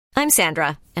I'm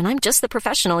Sandra, and I'm just the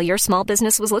professional your small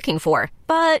business was looking for.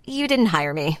 But you didn't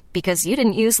hire me because you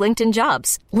didn't use LinkedIn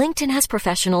Jobs. LinkedIn has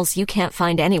professionals you can't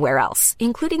find anywhere else,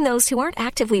 including those who aren't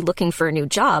actively looking for a new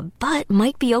job, but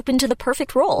might be open to the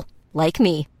perfect role, like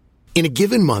me. In a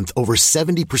given month, over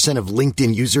 70% of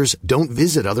LinkedIn users don't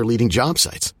visit other leading job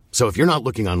sites. So if you're not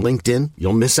looking on LinkedIn,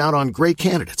 you'll miss out on great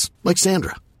candidates like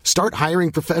Sandra. Start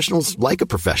hiring professionals like a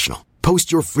professional.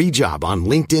 Post your free job on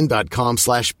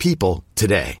linkedin.com/people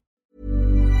today.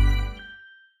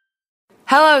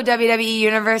 Hello, WWE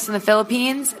Universe in the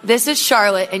Philippines. This is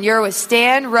Charlotte, and you're with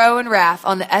Stan, Rowe, and Raph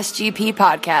on the SGP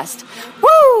podcast.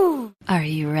 Woo! Are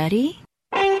you ready?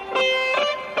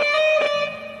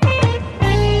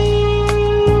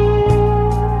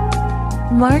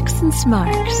 Marks and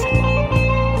Smarks.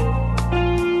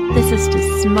 This is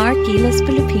the Smart Gilas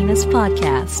Pilipinas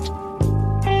podcast.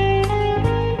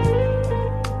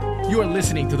 You are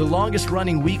listening to the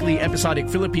longest-running weekly episodic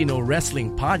Filipino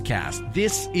wrestling podcast.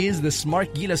 This is the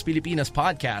Smart Gilas Pilipinas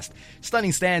podcast.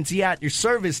 Stunning Stan T at your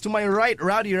service. To my right,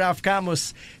 Rowdy Ralph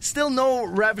Camus. Still no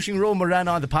Ravishing Ro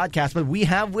Morano on the podcast, but we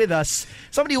have with us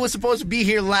somebody who was supposed to be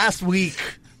here last week,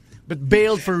 but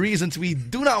bailed for reasons we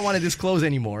do not want to disclose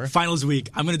anymore. Finals week.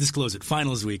 I'm going to disclose it.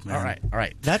 Finals week, man. All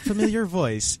right. That familiar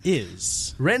voice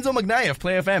is Renzo Magnay of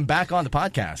Play FM back on the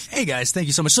podcast. Hey, guys. Thank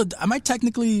you so much. So, am I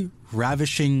technically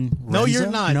Ravishing Renzo? No, you're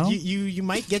not. No? You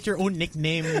might get your own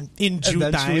nickname in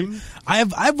due time. I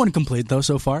have one complaint, though,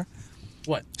 so far.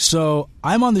 What? So,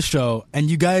 I'm on the show, and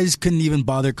you guys couldn't even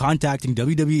bother contacting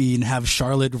WWE and have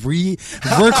Charlotte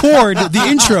record the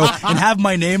intro and have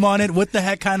my name on it. What the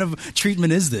heck kind of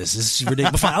treatment is this? This is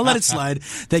ridiculous. But fine, I'll let it slide.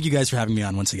 Thank you guys for having me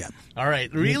on once again. All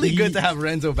right. Really good to have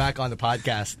Renzo back on the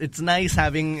podcast. It's nice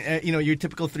having your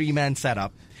typical three-man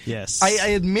setup. Yes. I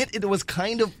admit it was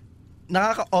kind of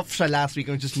nakaka-off siya last week.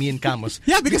 It was just me and Camus.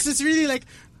 Yeah, because it's really like,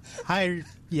 hi,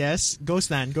 yes, go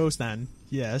Stan,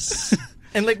 yes.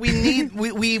 And like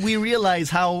we realize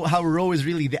how Ro is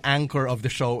really the anchor of the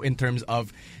show in terms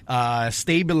of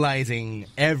stabilizing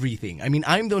everything. I mean,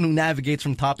 I'm the one who navigates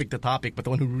from topic to topic, but the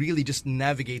one who really just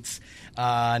navigates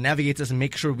us and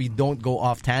makes sure we don't go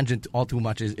off tangent all too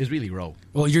much is really Ro.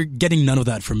 Well, you're getting none of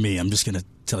that from me. I'm just going to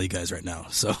tell you guys right now.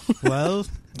 So, well,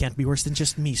 can't be worse than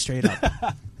just me, straight up.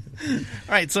 All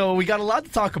right, so we got a lot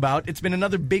to talk about. It's been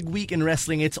another big week in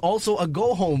wrestling. It's also a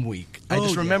go-home week. I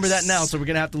just remember that now, so we're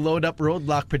going to have to load up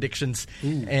Roadblock predictions.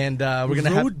 Ooh. And we're going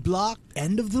to have... Roadblock,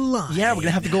 end of the line. Yeah, we're going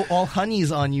to have to go all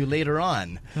honeys on you later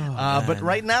on. But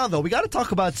right now, though, we got to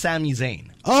talk about Sami Zayn.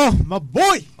 Oh, my boy!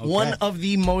 Okay. One of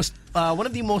the most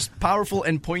powerful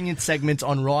and poignant segments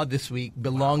on Raw this week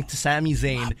belonged to Sami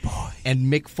Zayn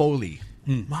and Mick Foley.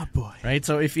 My boy. Right,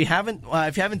 so if you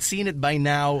haven't seen it by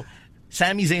now...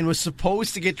 Sami Zayn was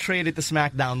supposed to get traded to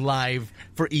SmackDown Live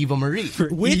for Eva Marie.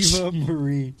 Which,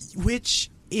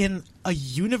 in a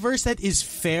universe that is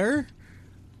fair,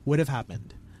 would have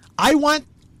happened.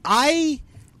 I,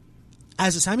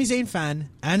 as a Sami Zayn fan,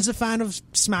 and as a fan of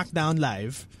SmackDown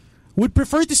Live, would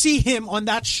prefer to see him on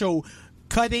that show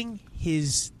cutting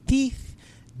his teeth,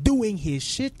 doing his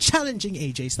shit, challenging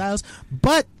AJ Styles,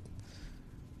 but...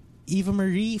 Eva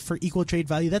Marie for equal trade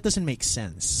value, that doesn't make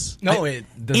sense. No, it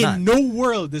does not. In no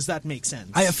world does that make sense.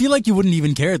 I feel like you wouldn't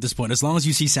even care at this point. As long as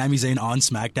you see Sami Zayn on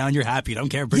SmackDown, you're happy. Don't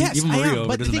care. Bring Eva Marie over.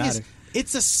 But it the doesn't thing matter. is,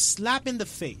 it's a slap in the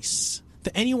face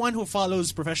to anyone who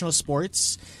follows professional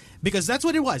sports, because that's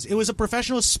what it was. It was a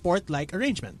professional sport-like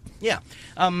arrangement. Yeah.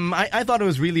 I thought it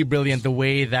was really brilliant the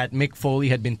way that Mick Foley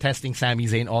had been testing Sami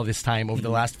Zayn all this time over the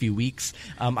last few weeks.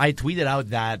 I tweeted out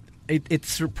that it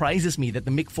surprises me that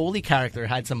the Mick Foley character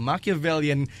had some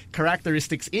Machiavellian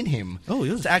characteristics in him. Oh,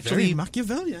 it was very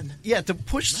Machiavellian. Yeah, to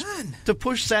push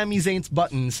Sami Zayn's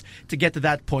buttons to get to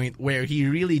that point where he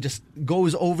really just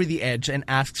goes over the edge and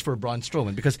asks for Braun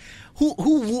Strowman. Because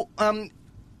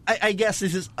I guess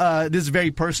this is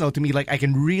very personal to me. Like, I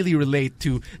can really relate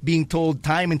to being told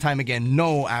time and time again,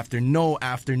 no after no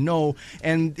after no,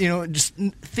 and just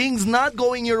things not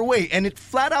going your way, and it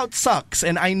flat out sucks.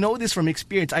 And I know this from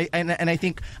experience. I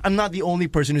think I'm not the only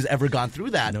person who's ever gone through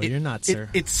that. No, you're not, sir.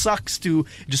 It sucks to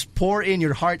just pour in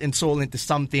your heart and soul into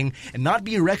something and not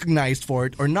be recognized for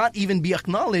it, or not even be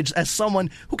acknowledged as someone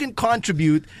who can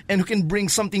contribute and who can bring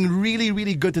something really,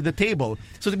 really good to the table.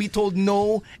 So to be told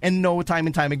no and no time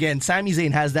and time again, Sami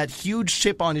Zayn has that huge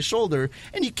chip on his shoulder,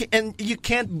 and you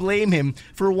can't blame him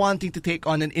for wanting to take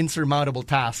on an insurmountable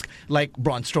task like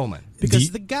Braun Strowman.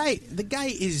 Because the guy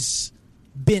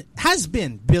has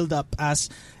been built up as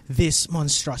this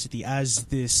monstrosity, as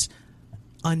this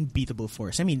unbeatable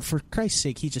force. I mean, for Christ's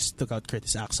sake, he just took out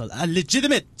Curtis Axel, a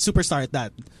legitimate superstar at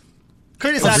that.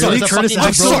 Curtis Oh, Axel really? is a Curtis fucking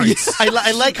Axel? bro. Yes.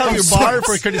 I like how your bar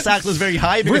for Curtis Axel is very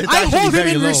high because it's I actually hold him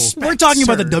very in low. respect. We're talking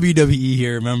about Sir. the WWE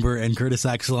here, remember? And Curtis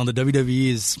Axel on the WWE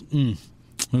is...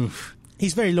 oof.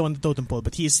 He's very low on the totem pole,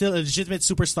 but he is still a legitimate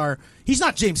superstar. He's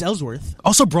not James Ellsworth.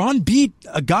 Also, Braun beat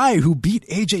a guy who beat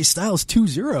AJ Styles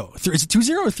 2-0. Is it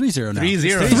 2-0 or 3-0 now?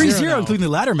 3-0. 3-0, now. including the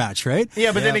ladder match, right?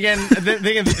 Yeah, but then again,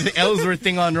 the Ellsworth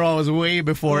thing on Raw was way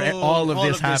before all of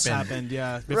this happened.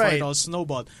 Yeah, before Right. it all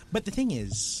snowballed. But the thing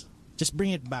is, just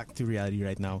bring it back to reality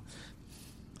right now.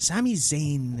 Sami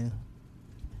Zayn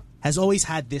has always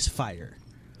had this fire.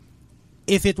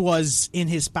 If it was in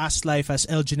his past life as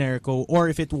El Generico or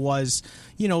if it was,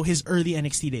 his early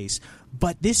NXT days.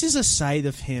 But this is a side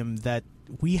of him that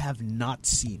we have not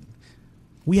seen.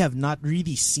 We have not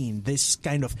really seen this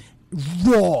kind of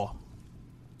raw,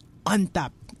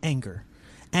 untapped anger.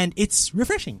 And it's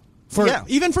refreshing.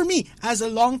 Even for me, as a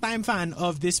longtime fan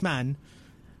of this man,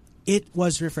 it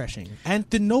was refreshing. And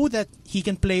to know that he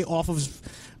can play off of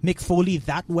Mick Foley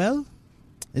that well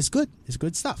is good. It's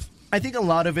good stuff. I think a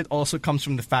lot of it also comes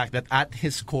from the fact that at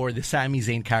his core, the Sami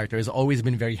Zayn character has always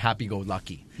been very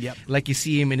happy-go-lucky. Yep. Like you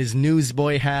see him in his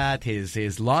newsboy hat,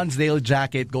 his Lonsdale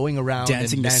jacket, going around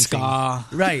Dancing and to dancing. ska.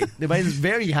 Right. He's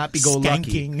very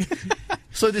happy-go-lucky. Skanking.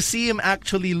 So to see him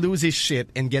actually lose his shit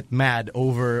and get mad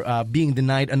over being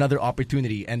denied another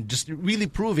opportunity and just really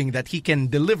proving that he can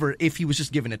deliver if he was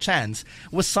just given a chance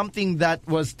was something that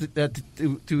was,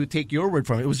 to take your word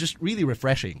from it, was just really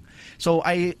refreshing. So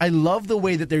I love the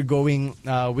way that they're going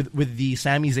with the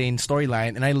Sami Zayn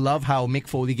storyline, and I love how Mick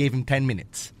Foley gave him 10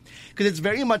 minutes. Because it's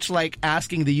very much like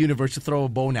asking the universe to throw a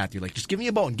bone at you. Like, just give me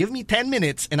a bone. Give me 10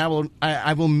 minutes, and I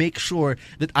will make sure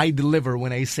that I deliver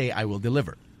when I say I will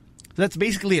deliver. So that's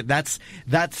basically it. That's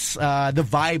the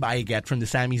vibe I get from the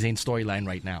Sami Zayn storyline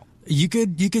right now. You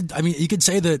could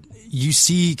say that you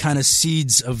see kind of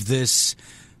seeds of this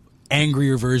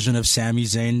angrier version of Sami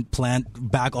Zayn plant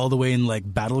back all the way in like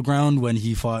Battleground when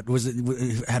he fought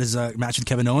had his match with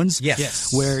Kevin Owens.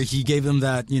 Yes. Where he gave him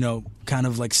that kind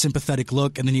of like sympathetic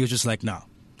look, and then he was just like, no.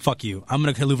 Fuck you. I'm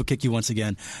gonna Helluva kick you once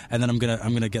again, and then I'm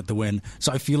gonna get the win.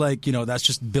 So I feel like that's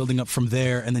just building up from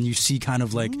there, and then you see kind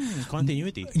of like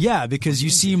continuity. Yeah, because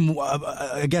you see,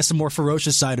 I guess, a more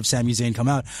ferocious side of Sami Zayn come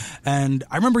out. And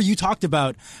I remember you talked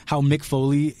about how Mick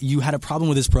Foley, you had a problem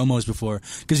with his promos before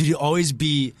because he'd always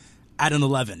be at an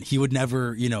 11. He would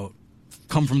never,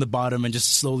 come from the bottom and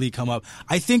just slowly come up.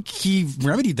 I think he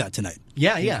remedied that tonight.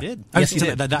 Yeah. He did. Yes, he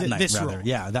did. That night, this rather. Raw.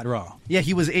 Yeah, that Raw. Yeah,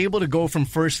 he was able to go from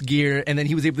first gear, and then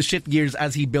he was able to shift gears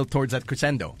as he built towards that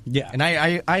crescendo. Yeah. And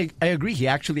I agree. He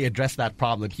actually addressed that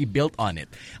problem. He built on it.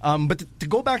 But to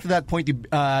go back to that point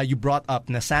you brought up,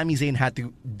 na Sami Zayn had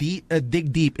to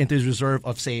dig deep into his reserve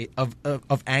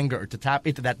of anger to tap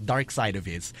into that dark side of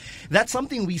his. That's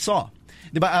something we saw.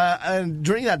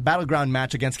 During that Battleground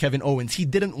match against Kevin Owens, he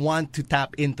didn't want to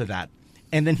tap into that.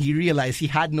 And then he realized he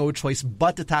had no choice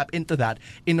but to tap into that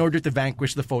in order to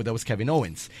vanquish the foe that was Kevin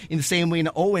Owens. In the same way,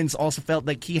 Owens also felt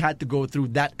like he had to go through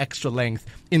that extra length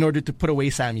in order to put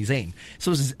away Sami Zayn.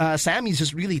 So Sami's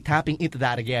just really tapping into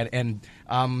that again, and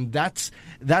that's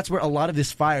where a lot of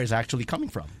this fire is actually coming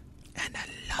from. And I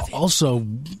love it. Also,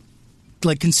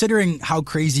 like considering how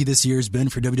crazy this year's been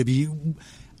for WWE,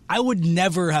 I would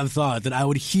never have thought that I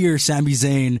would hear Sami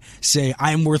Zayn say,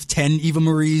 "I'm worth 10 Eva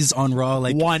Maries" on Raw.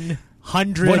 Like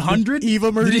 100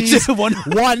 Eva Maries.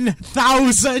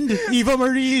 1,000 Eva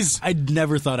Maries. I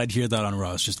never thought I'd hear that on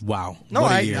Raw. It's just wow. No,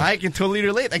 What a year. I can totally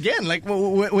relate. Again, like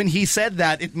when he said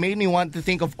that, it made me want to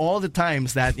think of all the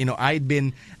times that I'd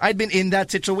been in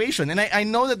that situation, and I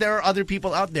know that there are other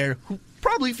people out there who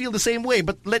probably feel the same way.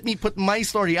 But let me put my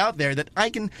story out there that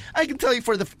I can tell you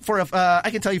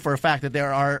I can tell you for a fact that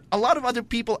there are a lot of other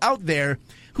people out there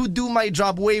who do my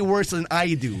job way worse than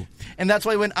I do. And that's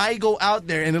why when I go out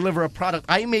there and deliver a product,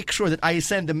 I make sure that I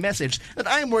send a message that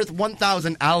I am worth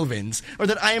 1,000 Alvins or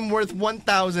that I am worth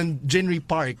 1,000 Jinri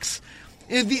Parks.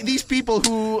 These people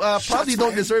who probably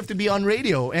don't deserve to be on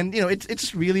radio. And, it's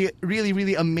just really, really,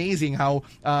 really amazing how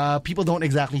people don't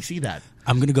exactly see that.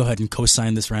 I'm going to go ahead and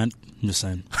co-sign this rant. I'm just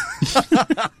saying.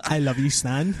 I love you,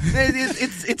 Stan.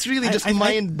 It's really just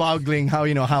mind-boggling how,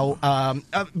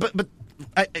 but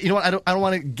I don't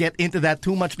want to get into that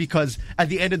too much because at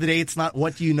the end of the day, it's not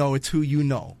what you know, it's who you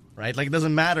know, right? Like it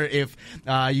doesn't matter if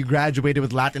you graduated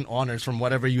with Latin honors from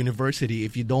whatever university.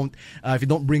 If you don't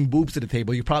bring boobs to the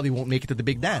table, you probably won't make it to the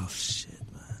big dance. Oh,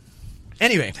 shit, man.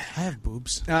 Anyway, I have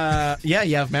boobs. Yeah,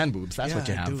 you have man boobs. That's what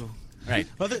you have. I do. Right.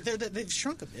 Well, they've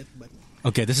shrunk a bit, but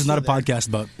Okay, this is not a podcast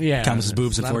about Candace's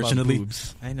boobs, it's not about unfortunately.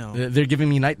 boobs. I know. They're giving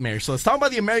me nightmares. So let's talk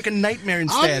about the American Nightmare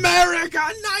instead. American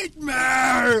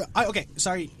Nightmare. Okay,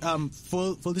 sorry.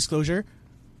 Full disclosure.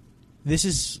 this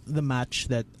is the match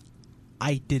that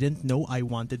I didn't know I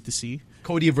wanted to see.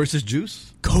 Cody versus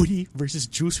Juice? Cody versus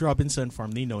Juice Robinson,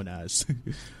 formerly known as...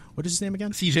 what is his name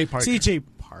again? CJ Parker. CJ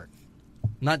Park.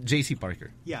 Not JC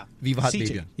Parker. Yeah. Viva Hot CJ.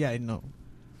 Baby. Yeah, I know.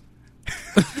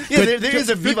 Yeah, there is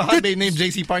a Viva Hot Baby named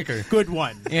JC Parker. Good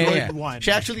one. Good one.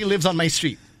 She actually lives on my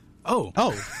street. Oh.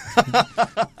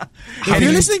 If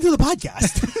you're listening to the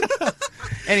podcast...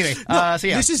 Anyway, No, so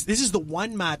yeah. This is the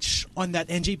one match on that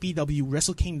NJPW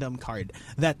Wrestle Kingdom card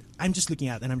that I'm just looking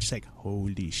at and I'm just like,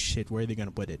 holy shit, where are they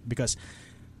gonna put it? Because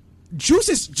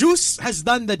Juice has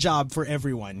done the job for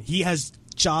everyone. He has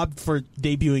jobbed for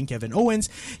debuting Kevin Owens.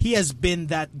 He has been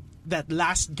that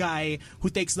last guy who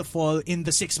takes the fall in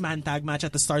the 6-man tag match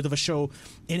at the start of a show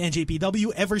in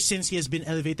NJPW ever since he has been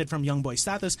elevated from young boy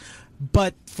status.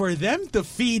 But for them to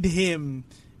feed him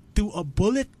to a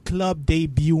Bullet Club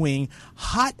debuting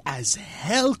hot as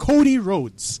hell Cody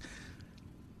Rhodes,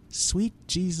 sweet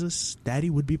Jesus, Daddy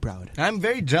would be proud. I'm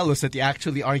very jealous that you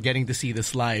actually are getting to see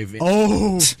this live.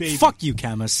 Oh, baby. Fuck you,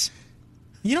 Camus.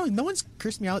 You know, no one's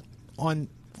cursed me out on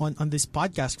this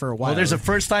podcast for a while. Well, there's a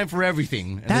first time for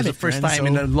everything. And Damn there's it, a first Renzo. time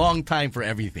in a long time for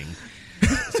everything.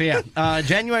 So yeah,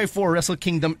 January 4, Wrestle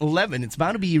Kingdom 11. It's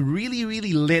bound to be really,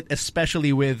 really lit,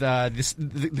 especially with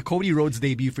the Cody Rhodes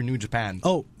debut for New Japan.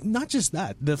 Oh, not just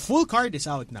that. The full card is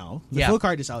out now. Yeah.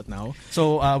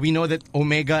 So we know that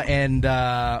Omega and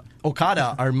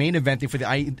Okada are main eventing for the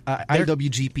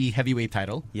IWGP Heavyweight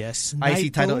title. Yes.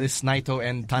 IC title is Naito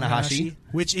and Tanahashi.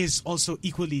 which is also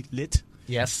equally lit.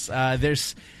 Yes.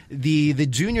 There's the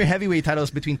junior heavyweight titles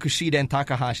between Kushida and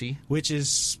Takahashi. Which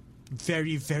is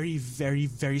very, very, very,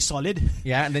 very solid.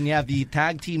 Yeah, and then you have the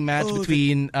tag team match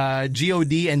between GOD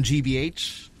and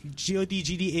GBH. GOD,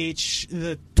 GDH,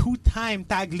 the 2-time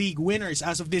tag league winners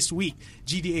as of this week.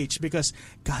 GDH, because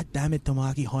God damn it,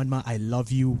 Tomoaki Honma, I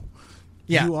love you.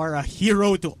 Yeah. You are a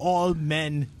hero to all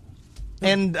men.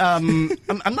 And I'm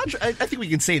not sure. I think we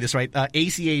can say this, right?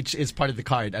 ACH is part of the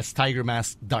card as Tiger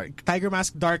Mask Dark. Tiger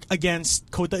Mask Dark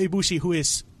against Kota Ibushi, who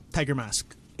is Tiger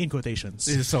Mask. In quotations.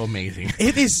 This is so amazing.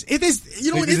 It is.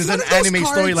 You know, This it's is one an of those anime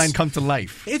cards- storyline come to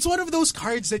life. It's one of those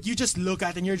cards that you just look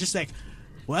at and you're just like,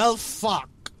 well, fuck.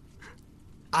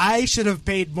 I should have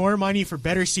paid more money for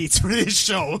better seats for this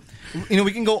show. You know,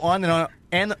 we can go on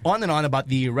and on about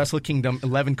the Wrestle Kingdom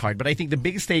 11 card, but I think the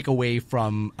biggest takeaway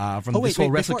from this whole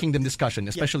Wrestle Kingdom discussion,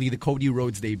 especially the Cody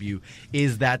Rhodes debut,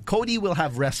 is that Cody will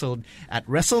have wrestled at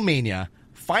WrestleMania,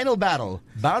 Final Battle,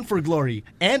 Bound for Glory,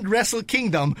 and Wrestle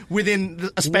Kingdom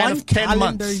within a span of 10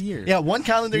 months. Year. Yeah, one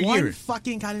calendar year. One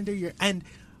fucking calendar year. And,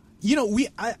 you know,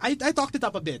 I talked it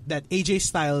up a bit that AJ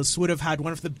Styles would have had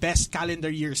one of the best calendar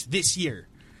years this year.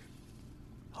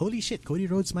 Holy shit, Cody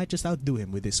Rhodes might just outdo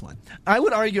him with this one. I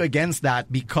would argue against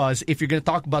that because if you're going to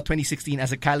talk about 2016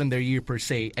 as a calendar year per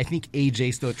se, I think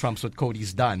AJ still trumps what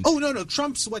Cody's done. Oh, no,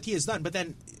 trumps what he has done. But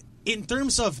then, in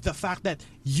terms of the fact that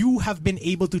you have been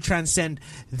able to transcend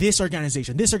this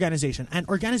organization, and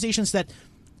organizations that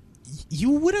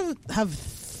you wouldn't have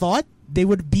thought they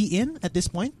would be in at this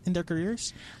point in their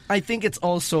careers? I think it's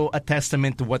also a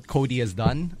testament to what Cody has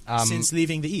done. Since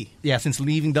leaving the E. Yeah, since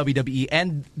leaving WWE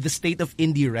and the state of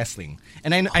indie wrestling.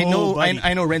 And I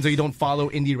know, Renzo, you don't follow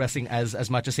indie wrestling as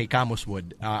much as, say, Camus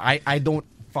would. I don't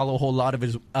follow a whole lot of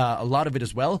it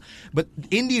as well. But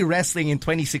indie wrestling in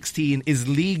 2016 is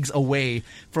leagues away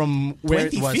from where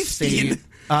it was, say...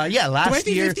 last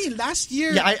year. 2015, last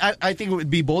year. Yeah, I think it would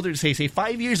be bolder to say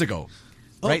 5 years ago.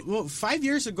 Right? Well, 5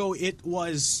 years ago, it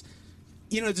was,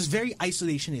 it was very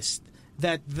isolationist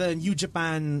that the New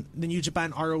Japan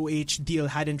ROH deal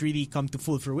hadn't really come to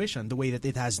full fruition the way that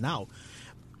it has now.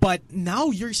 But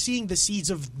now you're seeing the seeds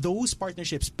of those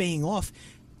partnerships paying off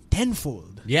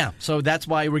tenfold. Yeah, so that's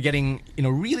why we're getting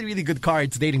really, really good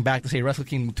cards dating back to, say, Wrestle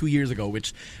Kingdom 2 years ago,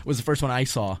 which was the first one I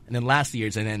saw, and then last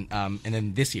year's, and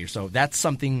then this year. So that's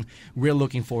something we're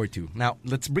looking forward to. Now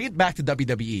let's bring it back to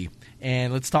WWE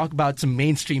and let's talk about some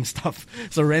mainstream stuff,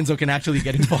 so Renzo can actually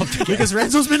get involved again. Because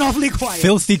Renzo's been awfully quiet.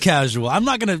 Filthy casual. I'm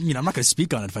not gonna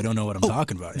speak on it if I don't know what I'm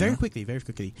talking about. Very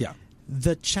quickly. Yeah.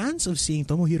 The chance of seeing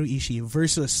Tomohiro Ishii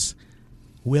versus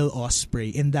Will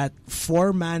Ospreay in that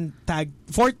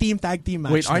 4-team tag team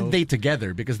match. Wait, aren't they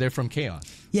together because they're from Chaos?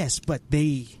 Yes, but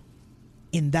they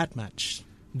in that match.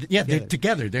 Yeah, they're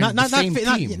together. They're the same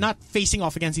team. Not facing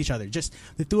off against each other. Just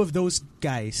the two of those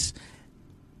guys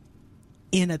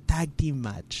in a tag team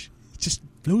match. It just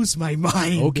blows my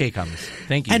mind. Okay, Camus.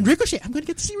 Thank you. And Ricochet. I'm going to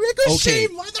get to see Ricochet,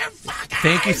 Okay. motherfucker.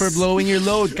 Thank you for blowing your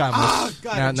load, Camus. Oh,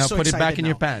 God, I'm now so put it back excited in now.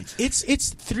 your pants. It's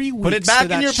 3 weeks. Put it back to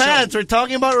that in your show. pants. We're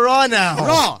talking about Raw now.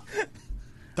 Raw.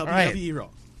 right. WWE Raw.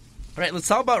 All right, let's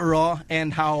talk about Raw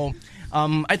and how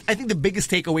I think the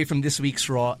biggest takeaway from this week's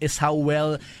Raw is how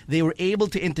well they were able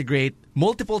to integrate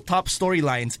multiple top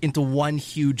storylines into one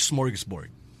huge smorgasbord.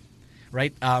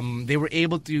 Right? They were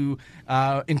able to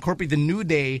incorporate the New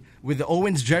Day with the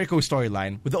Owens-Jericho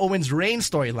storyline, with the Owens-Reigns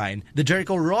storyline, the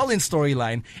Jericho-Rollins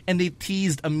storyline, and they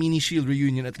teased a mini-Shield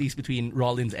reunion, at least between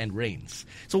Rollins and Reigns.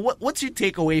 So what's your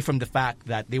takeaway from the fact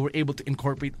that they were able to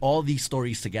incorporate all these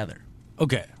stories together?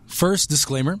 Okay, first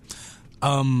disclaimer.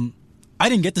 I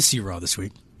didn't get to see Raw this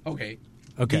week. Okay.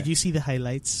 Did you see the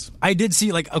highlights? I did see,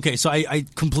 so I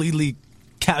completely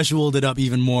casualed it up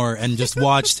even more and just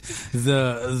watched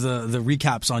the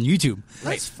recaps on YouTube.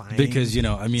 That's fine. Because,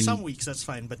 some weeks that's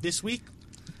fine, but this week,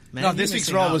 man, no, this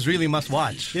week's Raw was really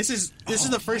must-watch. This is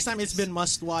the first time it's been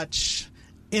must-watch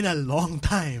in a long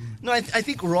time. No, I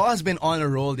think Raw has been on a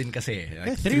roll din kasi.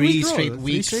 Like Three straight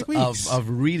weeks of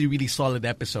really, really solid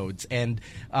episodes. And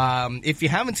if you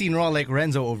haven't seen Raw like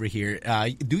Renzo over here,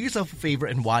 do yourself a favor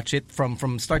and watch it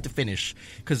from start to finish,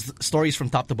 because stories from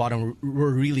top to bottom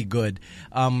were really good.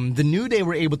 The New Day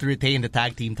were able to retain the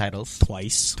tag team titles.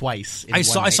 Twice. I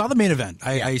saw the main event.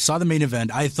 I saw the main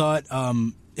event. I thought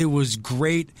it was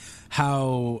great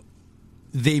how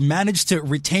they managed to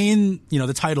retain,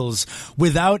 the titles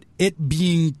without it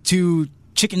being too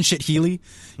chicken shit heely.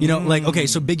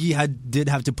 So Big E did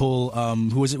have to pull,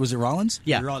 who was it? Was it Rollins?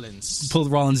 Yeah. Rollins. Pulled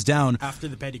Rollins down. After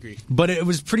the pedigree. But it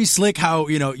was pretty slick how,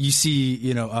 you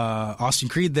see, Austin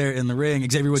Creed there in the ring.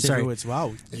 Xavier Woods, sorry.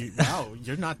 Wow,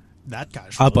 you're not that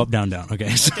casual. Up, down, down.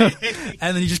 Okay. So,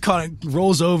 and then he just kind of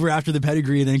rolls over after the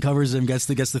pedigree and then covers him, gets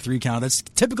the 3 count. That's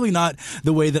typically not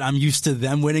the way that I'm used to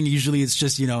them winning. Usually it's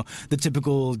just, the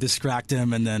typical distract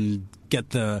him and then get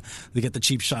the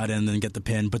cheap shot and then get the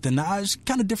pin. But then it's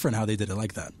kind of different how they did it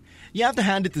like that. You have to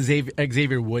hand it to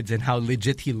Xavier Woods and how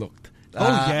legit he looked. Yes.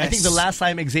 I think the last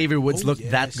time Xavier Woods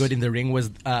looked that good in the ring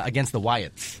was against the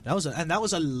Wyatts. That was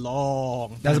a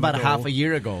long time That was about ago. a half a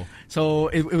year ago. So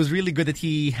it was really good that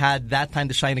he had that time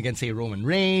to shine against, say, Roman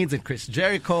Reigns and Chris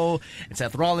Jericho and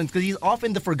Seth Rollins, because he's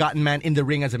often the forgotten man in the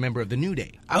ring as a member of the New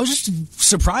Day. I was just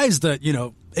surprised that,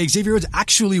 Xavier Woods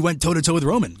actually went toe-to-toe with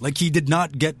Roman. Like, he did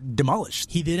not get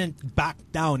demolished. He didn't back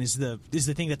down is the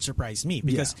thing that surprised me,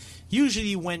 because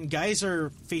usually when guys are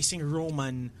facing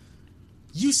Roman,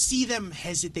 you see them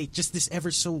hesitate, just this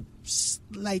ever so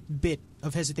slight bit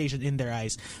of hesitation in their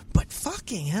eyes. But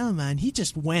fucking hell, man, he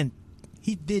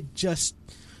did just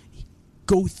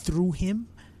go through him.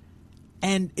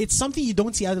 And it's something you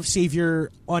don't see out of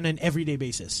Xavier on an everyday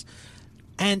basis.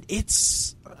 And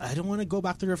I don't want to go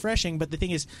back to refreshing, but the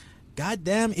thing is,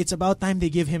 goddamn, it's about time they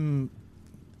give him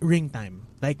ring time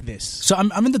like this. So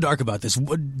I'm in the dark about this.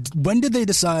 When did they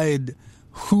decide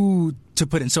who to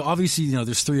put in? So obviously,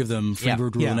 there's 3 of them,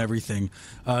 Freebird rule and everything.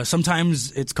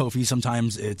 Sometimes it's Kofi,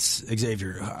 sometimes it's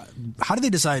Xavier. How do they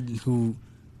decide who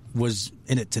was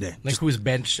in it today? Like who's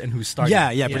benched and who's starting?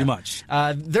 Yeah, pretty much.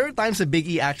 There are times that Big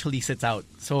E actually sits out.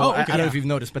 So I don't know if you've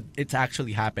noticed, but it's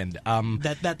actually happened.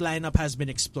 That lineup has been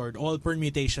explored. All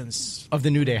permutations of the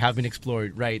New Day have been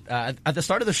explored, right? At the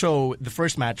start of the show, the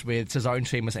first match with Cesaro and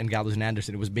Sheamus and Gallows and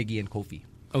Anderson, it was Big E and Kofi.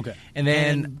 Okay. And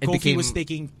then Kofi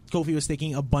was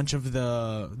taking a bunch of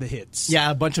the hits.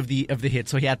 Yeah, a bunch of the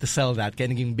hits. So he had to sell that,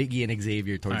 getting Big E and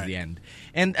Xavier towards the end.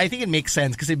 And I think it makes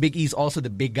sense because Big E's also the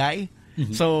big guy.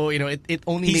 Mm-hmm. So it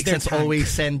only makes sense to always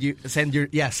send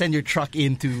your truck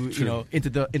into into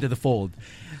the fold.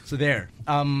 So there.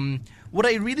 What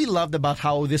I really loved about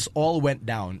how this all went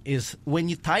down is when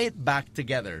you tie it back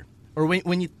together, or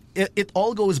when it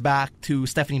all goes back to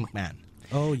Stephanie McMahon.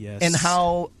 Oh yes. And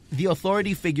how the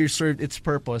authority figure served its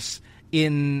purpose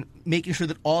in making sure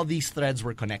that all these threads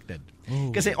were connected.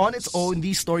 Because on its own,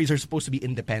 these stories are supposed to be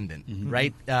independent,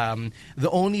 right? The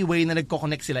only way na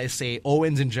nagko-connect sila is, say,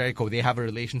 Owens and Jericho, they have a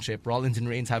relationship. Rollins and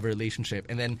Reigns have a relationship.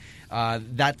 And then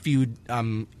that feud,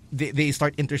 they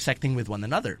start intersecting with one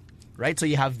another. Right, so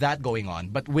you have that going on.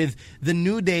 But with the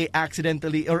New Day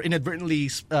accidentally or inadvertently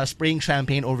spraying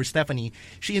champagne over Stephanie,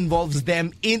 she involves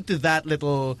them into that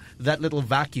little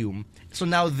vacuum. So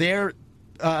now the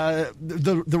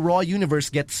Raw universe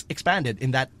gets expanded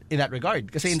in that regard.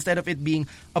 Because instead of it being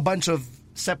a bunch of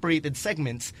separated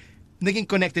segments, naging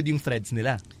connected yung threads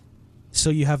nila. So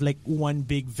you have like one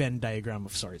big Venn diagram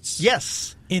of sorts.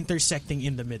 Yes. intersecting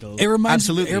in the middle. It reminds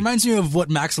Absolutely. It reminds me of what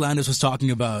Max Landis was talking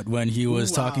about when he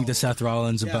was talking to Seth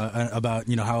Rollins about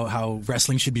how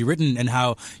wrestling should be written, and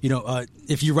how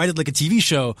if you write it like a TV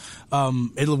show,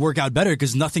 it'll work out better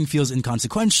because nothing feels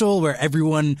inconsequential, where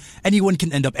anyone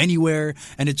can end up anywhere,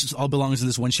 and it just all belongs in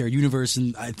this one shared universe.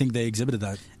 And I think they exhibited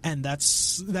that. And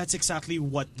that's exactly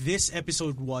what this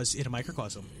episode was in a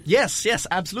microcosm. Yes,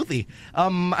 absolutely.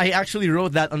 I actually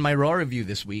wrote that on my Raw review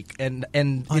this week, and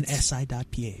On it's-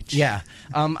 si.ph. Yeah.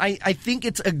 I think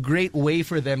it's a great way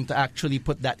for them to actually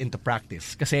put that into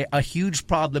practice. Because a huge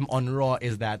problem on Raw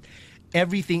is that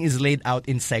everything is laid out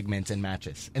in segments and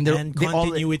matches. And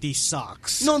continuity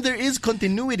sucks. No, there is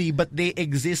continuity, but they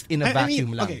exist in a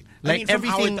vacuum lang. Okay. Like from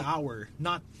everything, hour to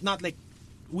hour, not like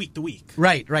week to week.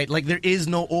 Right. Like there is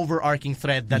no overarching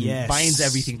thread that Yes. binds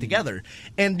everything together.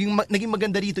 And yung naging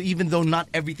maganda rito, even though not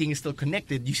everything is still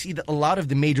connected, you see that a lot of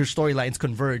the major storylines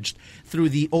converged through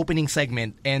the opening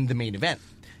segment and the main event.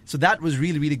 So that was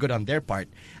really, really good on their part.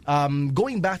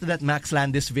 Going back to that Max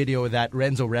Landis video that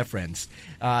Renzo referenced.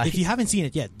 If you haven't seen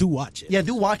it yet, do watch it. Yeah,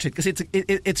 do watch it because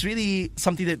it's really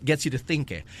something that gets you to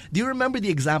think. Do you remember the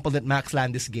example that Max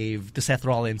Landis gave to Seth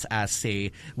Rollins as,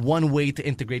 say, one way to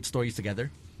integrate stories together?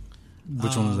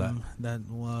 Which one was that? That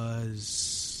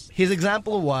was... His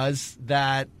example was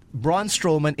that Braun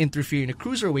Strowman interfere in a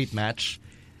cruiserweight match,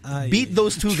 beat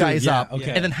those two guys up, okay.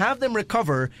 and then have them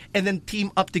recover, and then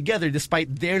team up together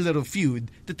despite their little feud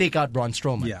to take out Braun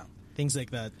Strowman. Yeah. Things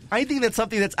like that. I think that's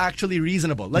something that's actually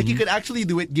reasonable. Like, you could actually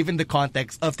do it given the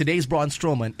context of today's Braun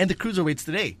Strowman and the cruiserweights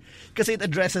today. Because it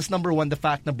addresses, number one, the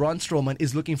fact that Braun Strowman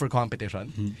is looking for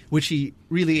competition, which he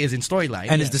really is in storyline.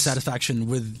 And his dissatisfaction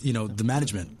with the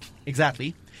management.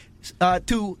 Exactly.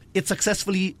 Two, it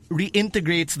successfully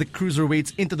reintegrates the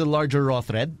cruiserweights into the larger Raw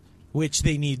thread. Which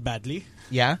they need badly.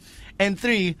 Yeah. And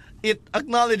three, it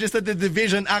acknowledges that the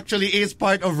division actually is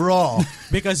part of Raw.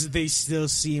 Because they still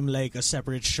seem like a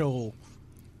separate show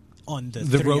on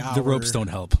the ropes don't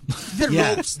help. The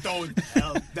Yeah. ropes don't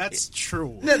help. That's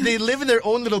true. They live in their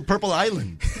own little purple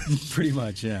island. Pretty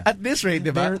much, yeah. At this rate,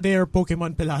 diba? They're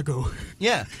Pokemon Pelago.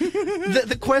 Yeah.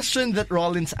 The question that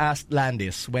Rollins asked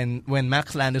Landis when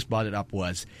Max Landis brought it up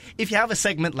was, if you have a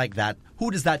segment like that, who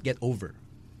does that get over?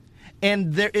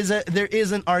 And there is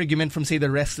an argument from, say,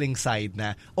 the wrestling side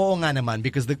na, oo nga naman,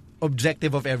 because the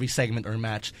objective of every segment or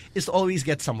match is to always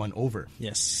get someone over.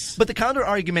 Yes. But the counter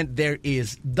argument there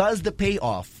is, does the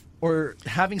payoff or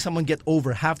having someone get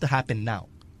over have to happen now?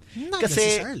 Not Kasi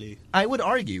necessarily. I would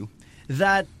argue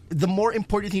that the more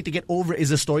important thing to get over is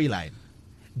the storyline.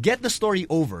 Get the story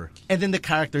over, and then the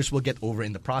characters will get over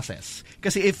in the process.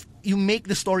 Because if you make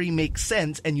the story make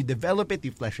sense and you develop it,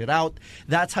 you flesh it out,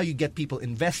 that's how you get people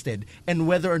invested. And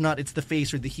whether or not it's the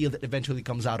face or the heel that eventually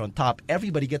comes out on top,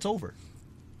 everybody gets over.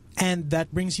 And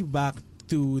that brings you back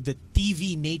to the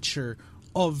TV nature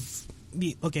of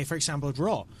for example,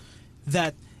 Raw.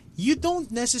 That you don't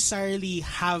necessarily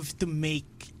have to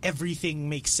make everything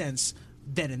make sense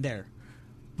then and there.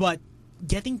 But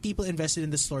getting people invested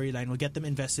in the storyline will get them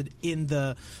invested in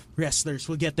the wrestlers,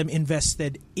 will get them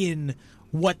invested in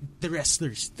what the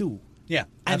wrestlers do. Yeah,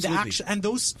 and absolutely. the action, and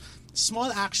those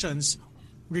small actions,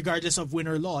 regardless of win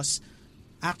or loss,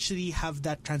 actually have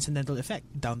that transcendental effect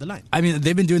down the line. I mean,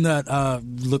 they've been doing that.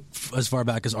 Look as far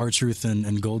back as R-Truth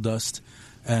and Goldust,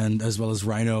 and as well as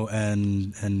Rhino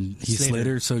and Heath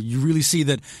Slater. So you really see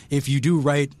that if you do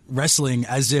write wrestling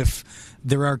as if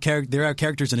there are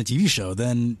characters in a TV show,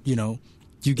 then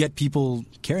you get people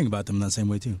caring about them in that same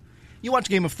way too. You watch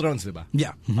Game of Thrones, diba?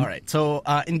 Yeah. Mm-hmm. All right. So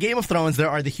in Game of Thrones, there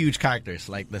are the huge characters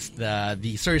like the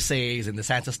Cerseis and the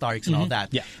Sansa Starks and all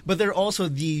that. Yeah. But there are also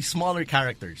the smaller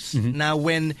characters. Now,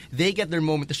 when they get their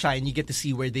moment to shine, you get to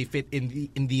see where they fit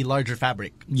in the larger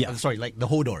fabric. Yeah. Sorry, like the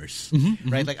Hodors,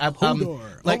 right? Like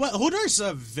Hodor. like Hodor's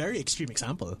a very extreme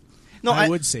example. No, I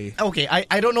would say. Okay,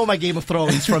 I don't know my Game of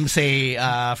Thrones from say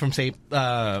Season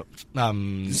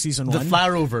the 1?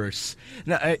 Flaroverse.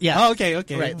 No, yeah. Oh, okay.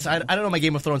 Right. So I don't know my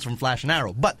Game of Thrones from Flash and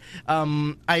Arrow, but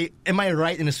am I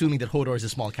right in assuming that Hodor is a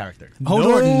small character?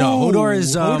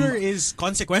 Hodor is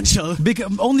consequential.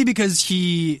 Only because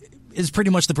he is pretty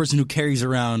much the person who carries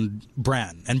around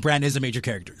Bran, and Bran is a major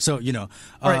character. So,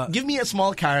 All right, give me a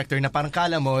small character na parang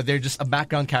kala mo, they're just a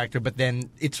background character, but then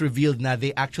it's revealed na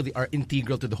they actually are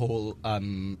integral to the whole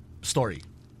story.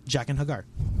 Jack and Hagar.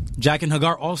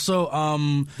 Also,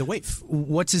 The Waif.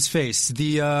 what's his face?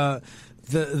 The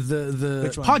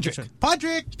Which one? Podrick.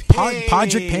 Podrick Payne.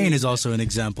 Podrick Payne is also an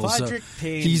example. Podrick so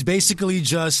Payne. He's basically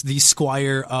just the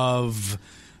squire of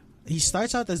He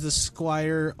starts out as the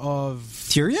squire of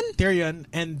Tyrion,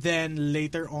 and then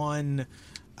later on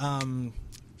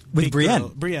with big Brienne. girl,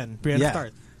 Brienne of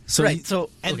Tarth. So right. So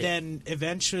And okay. then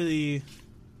eventually,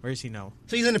 where is he now?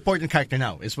 So he's an important character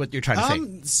now, is what you're trying to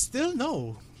say. Still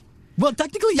no. well,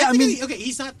 technically, yeah. I mean, Okay,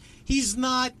 he's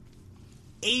not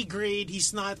A grade.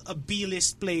 He's not a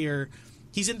B-list player.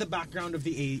 He's in the background of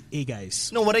the A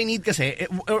guys. No, what I need to say,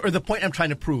 or the point I'm trying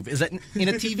to prove, is that in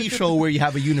a TV show where you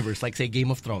have a universe, like say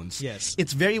Game of Thrones, Yes.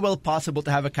 it's very well possible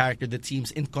to have a character that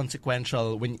seems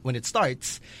inconsequential when it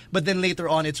starts, but then later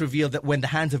on it's revealed that when the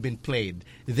hands have been played,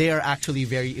 they are actually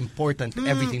very important to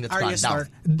everything that's Arya gone Stark.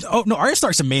 down. oh no, Arya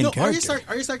Stark's a main No, character.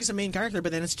 Arya Stark is a main character,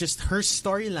 but then it's just her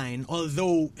storyline,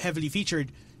 although heavily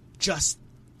featured, just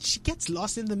she gets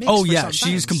lost in the mix. Oh for yeah, some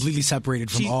she's times. completely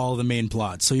separated from She- all the main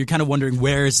plots. So you're kind of wondering,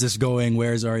 where is this going?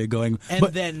 Where is Arya going? And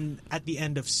But then at the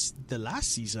end of the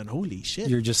last season, holy shit!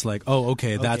 you're just like, oh,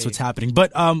 okay, that's Okay. what's happening.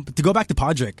 But to go back to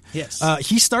Podrick, Yes.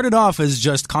 he started off as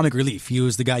just comic relief. He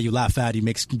was the guy you laugh at. He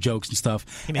makes jokes and stuff.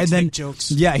 He makes and then, big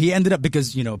jokes. Yeah, he ended up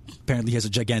because apparently he has a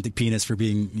gigantic penis for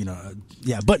being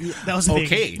But that was the Okay.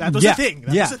 thing. That was yeah, the thing.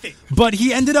 That yeah. was the thing. But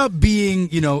he ended up being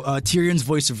Tyrion's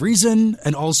voice of reason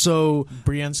and also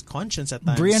Brienne's conscience at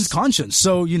times. Brienne's conscience.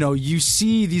 So, you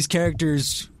see these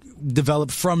characters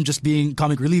develop from just being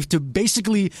comic relief to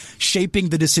basically shaping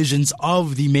the decisions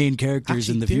of the main characters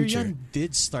Actually, in the Tyrion future.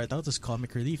 did start out as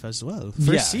comic relief as well. Yeah,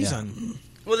 First season.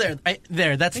 Well, that's Things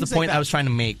the like point that. I was trying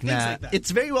to make. Things like that.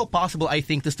 It's very well possible, I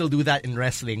think, to still do that in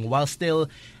wrestling while still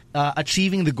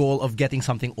achieving the goal of getting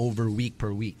something over week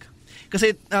per week. Because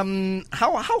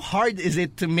how hard is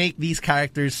it to make these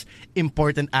characters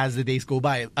important as the days go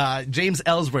by? James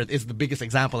Ellsworth is the biggest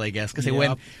example, I guess. Because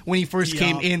Yep. when he first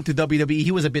came into WWE,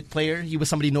 he was a bit player. He was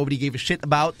somebody nobody gave a shit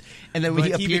about. And then when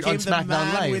But he he appeared on became the SmackDown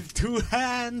man Live, with two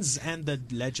hands and the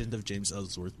legend of James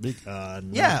Ellsworth. Big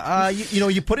yeah,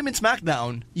 you put him in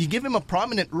SmackDown, you give him a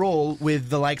prominent role with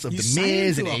the likes of You The sign him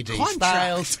Miz to and a AJ contract.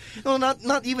 Styles. No,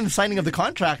 not even the signing of the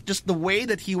contract, just the way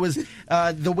that he was,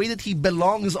 the way that he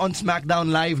belongs on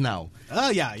SmackDown Live now. Oh,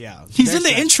 yeah. He's There's in the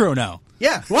that. intro now.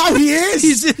 Yeah. Wow, he is?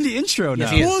 He's in the intro now.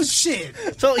 he is.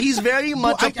 Bullshit. So he's very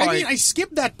much a part. I mean, I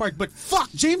skipped that part, but fuck,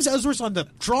 James Ellsworth on the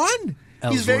Tron?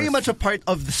 He's very Ellsworth. much a part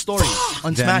of the story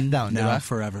on Then, SmackDown, now, diba?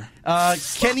 forever.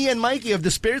 Kenny and Mikey of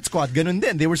the Spirit Squad, ganun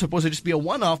din. They were supposed to just be a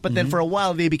one-off, but then for a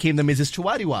while they became the Mrs.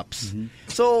 Chihuahuaps.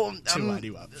 So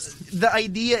the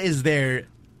idea is there.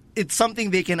 It's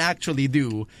something they can actually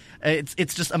do.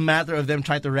 It's just a matter of them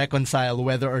trying to reconcile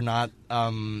whether or not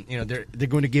they're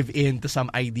going to give in to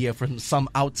some idea from some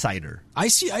outsider. I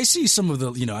see some of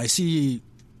the I see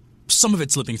some of it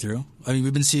slipping through. I mean,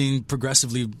 we've been seeing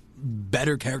progressively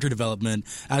better character development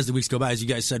as the weeks go by. As you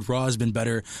guys said, Raw has been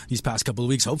better these past couple of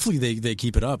weeks. Hopefully they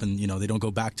keep it up and they don't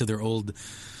go back to their old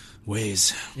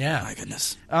ways. Yeah. My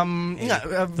goodness. Very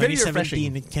 2017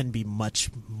 refreshing. it can be much,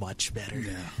 much better.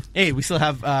 Yeah. Hey, we still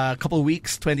have a couple of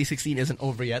weeks. 2016 isn't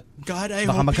over yet. God, I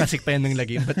Baka hope magkasik pa yan ng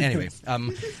lagim. But anyway,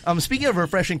 speaking of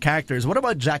refreshing characters, what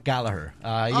about Jack Gallagher?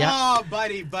 Oh,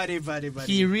 buddy.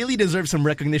 He really deserves some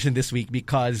recognition this week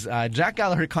because Jack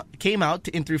Gallagher came out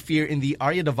to interfere in the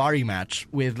Arya Davari match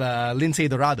with Lindsay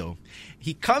Dorado.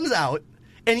 He comes out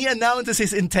and he announces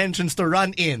his intentions to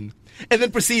run in and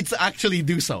then proceeds to actually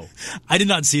do so. I did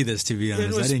not see this, to be It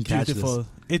honest. I was didn't catch beautiful. this.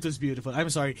 It was beautiful. I'm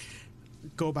sorry.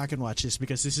 Go back and watch this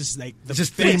because this is like the It's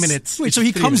just 3 best. minutes. Wait, It's so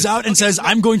he 3 comes minutes. out and says,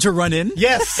 "I'm going to run in"?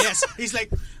 Yes. Yes, he's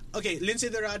like, okay, Lindsay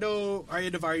Dorado,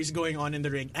 Arya Davari is going on in the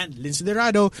ring, and Lindsay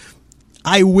Dorado,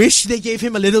 I wish they gave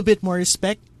him a little bit more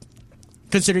respect,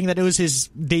 considering that it was his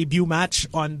debut match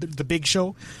on the big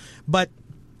show. But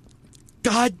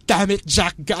God damn it,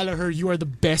 Jack Gallagher, you are the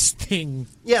best thing.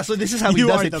 Yeah, so this is how he You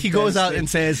does are it. the He goes best out and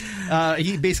says,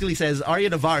 he basically says,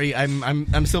 Arya Davari,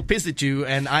 I'm still pissed at you,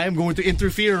 and I am going to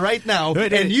interfere right now,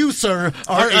 and you, sir,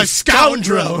 are a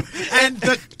scoundrel. And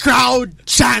the crowd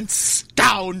chants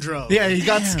scoundrel. Yeah, he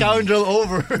got scoundrel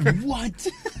over. What?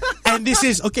 And this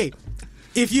is, okay,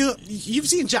 if you've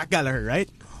seen Jack Gallagher, right?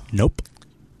 Nope.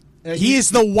 He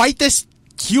is the whitest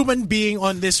human being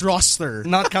on this roster.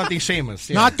 Not counting Sheamus.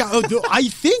 Yeah. Not I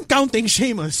think counting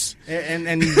Sheamus.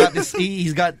 And he's got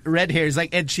he's got red hair. He's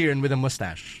like Ed Sheeran with a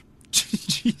mustache.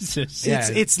 Jesus. Yeah.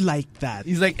 It's like that.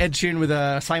 He's like Ed Sheeran with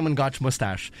a Simon Gotch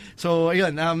mustache. So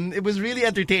again, it was really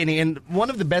entertaining and one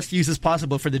of the best uses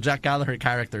possible for the Jack Gallagher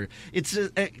character. It's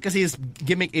because his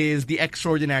gimmick is the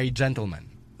extraordinary gentleman.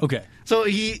 Okay. So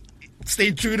he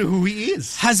stayed true to who he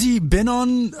is. Has he been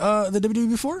on the WWE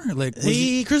before? Like was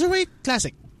he? The Cruiserweight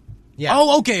Classic. Yeah.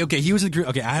 Oh, okay. He was in the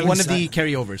okay. I haven't One of seen- the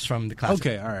carryovers from the classic.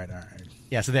 Okay, all right.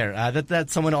 Yeah, so there.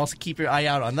 That's someone else to keep your eye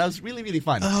out on. That was really, really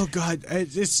fun. Oh God,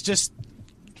 it's just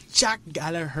Jack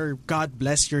Gallagher. God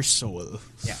bless your soul.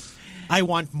 Yeah. I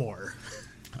want more.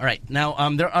 All right. Now,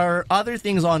 there are other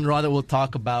things on Raw that we'll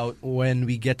talk about when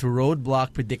we get to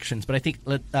Roadblock predictions, but I think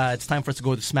it's time for us to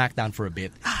go to SmackDown for a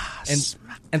bit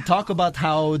and talk about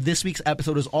how this week's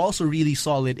episode is also really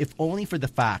solid, if only for the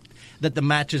fact that the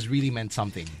matches really meant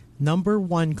something. Number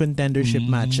 1 contendership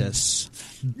matches.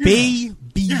 Baby.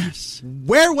 Yes.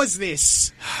 Where was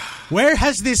this? Where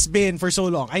has this been for so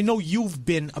long? I know you've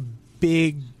been a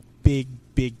big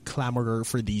clamorer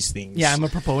for these things. Yeah, I'm a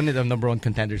proponent of number 1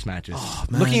 contenders matches. Oh,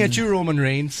 man. Looking at you, Roman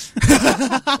Reigns.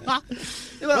 Well,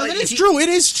 it is true. It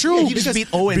is true. Yeah, he just beat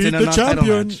Owens in a the non-title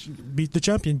champion. match. Beat the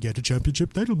champion. Get a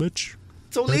championship title match.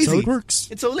 So That's lazy. how it works.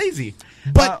 It's so lazy.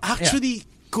 But yeah. actually,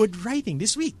 good writing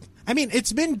this week. I mean,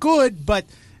 it's been good, but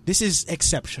this is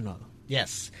exceptional.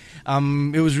 Yes.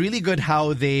 It was really good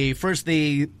how they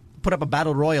put up a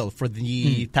battle royal for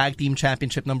the tag team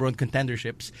championship number 1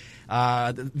 contenderships.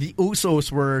 The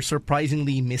Usos were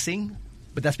surprisingly missing,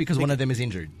 but that's because one of them is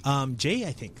injured. Jay,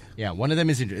 I think. Yeah, one of them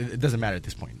is injured. It doesn't matter at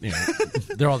this point. You know,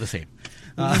 they're all the same.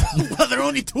 Well, there are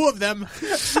only 2 of them.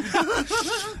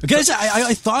 Guys,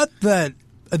 I thought that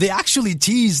they actually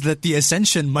teased that the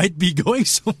Ascension might be going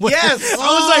somewhere. Yes! I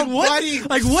was like, what? Buddy.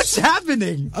 Like, what's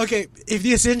happening? Okay, if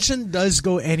the Ascension does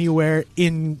go anywhere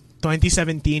in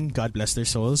 2017, God bless their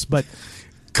souls, but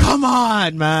come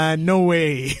on, man, no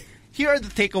way. Here are the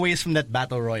takeaways from that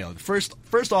battle royal. First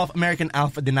off, American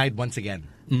Alpha denied once again.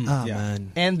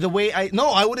 Man. And the way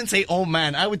I wouldn't say, oh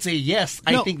man, I would say yes.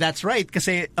 I think that's right. Because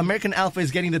American Alpha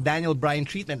is getting the Daniel Bryan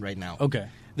treatment right now. Okay.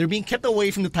 They're being kept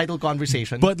away from the title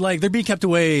conversation. But, like, they're being kept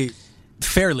away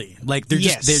fairly. Like, they're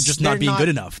just not being good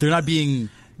enough. They're not being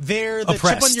They're the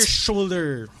oppressed. chip on your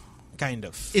shoulder, kind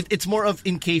of. It's more of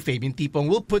in kayfabe, in tipong,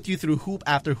 we'll put you through hoop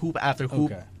after hoop after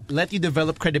hoop. Okay. Let you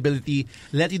develop credibility,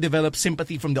 let you develop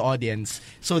sympathy from the audience,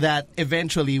 so that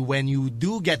eventually when you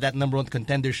do get that number 1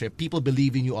 contendership, people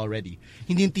believe in you already.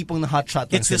 Hindi yung tipong na hot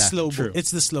shot lang It's the sila. slow True.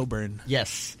 It's the slow burn.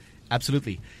 Yes,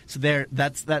 absolutely. So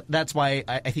that's why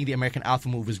I think the American Alpha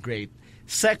move is great.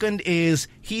 Second is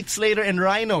Heath Slater and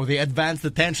Rhino. They advanced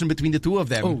the tension between the 2 of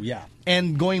them. Oh, yeah.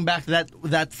 And going back to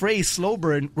that phrase, slow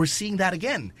burn, we're seeing that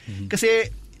again. Kasi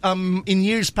in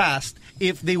years past,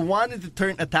 if they wanted to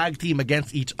turn a tag team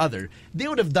against each other, they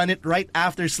would have done it right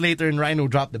after Slater and Rhino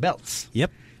dropped the belts.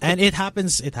 Yep. And it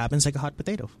happens like a hot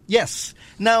potato. Yes.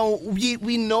 Now,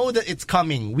 we know that it's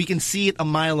coming. We can see it a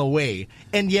mile away.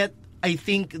 And yet, I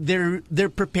think they're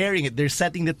preparing it. They're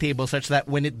setting the table such that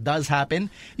when it does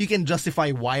happen, you can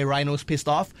justify why Rhino's pissed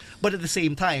off. But at the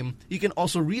same time, you can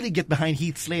also really get behind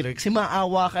Heath Slater. Kasi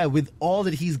maawa ka with all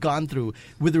that he's gone through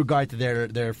with regard to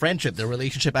their friendship, their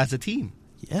relationship as a team.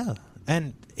 Yeah.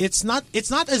 And it's not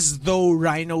as though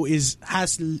Rhino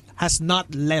has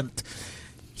not lent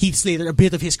Heath Slater a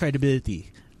bit of his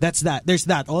credibility. That's that. There's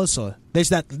that also. There's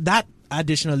that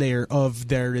additional layer of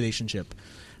their relationship.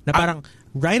 Na parang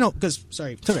Rhino, because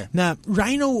na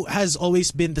Rhino has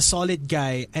always been the solid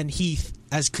guy and Heath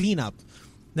as cleanup.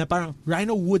 Na parang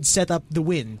Rhino would set up the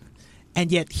win,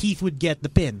 and yet Heath would get the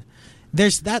pin.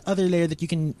 There's that other layer that you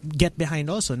can get behind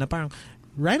also. Na parang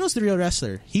Rhino's the real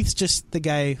wrestler. Heath's just the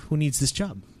guy who needs this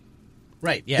job.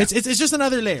 Right. Yeah. It's just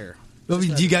another layer. I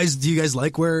mean, do you guys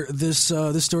like where this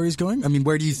story is going? I mean,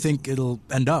 where do you think it'll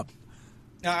end up?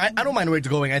 I don't mind where it's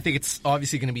going. I think it's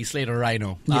obviously going to be Slater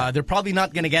Rhino. Yeah. They're probably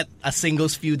not going to get a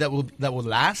singles feud that will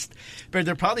last, but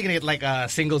they're probably going to get like a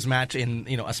singles match in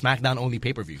a SmackDown only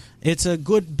pay-per-view. It's a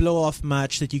good blow-off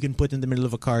match that you can put in the middle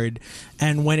of a card,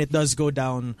 and when it does go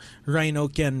down, Rhino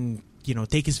can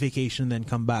take his vacation and then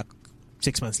come back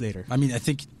 6 months later. I mean, I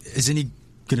think isn't he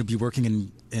going to be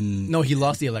working in? No, he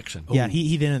lost the election. Yeah,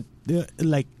 he didn't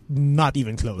not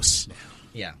even close.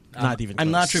 Yeah. Not even I'm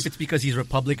not close. sure if it's because he's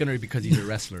Republican or because he's a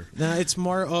wrestler. No, it's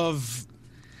more of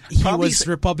he Probably was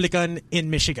Republican in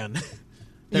Michigan.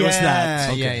 There Yeah, was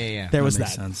that. yeah. There That was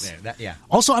makes that. sense. Yeah.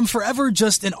 Also, I'm forever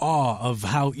just in awe of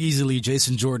how easily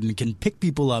Jason Jordan can pick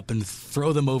people up and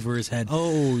throw them over his head.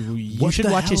 Oh, you What should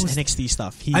the watch his hell is- NXT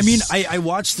stuff. I mean, I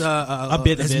watched a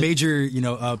bit of his it. major,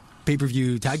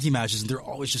 pay-per-view tag team matches, and they're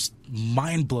always just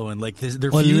mind-blowing. Like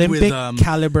they're feud Olympic with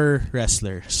caliber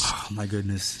wrestlers. oh my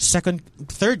goodness.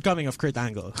 Third coming of Kurt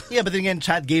Angle. Yeah, but then again,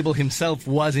 Chad Gable himself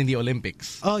was in the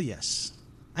Olympics. Oh yes,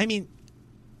 I mean,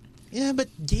 yeah, but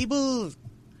Gable,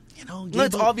 No,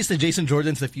 it's obvious that Jason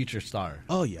Jordan's the future star.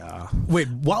 Oh yeah. Wait,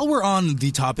 while we're on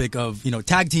the topic of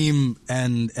tag team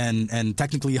and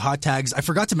technically hot tags, I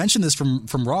forgot to mention this from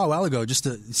Raw a while ago, just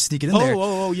to sneak it in there.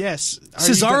 Oh, yes.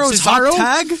 Cesaro's hot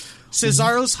tag.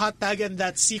 Cesaro's hot tag and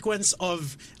that sequence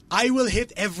of I will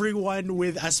hit everyone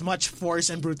with as much force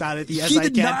and brutality as He I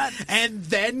did can, not. and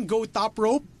then go top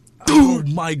rope. Oh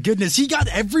my goodness, he got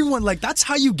everyone. Like, that's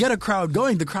how you get a crowd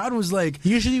going. The crowd was like,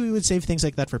 Usually we would save things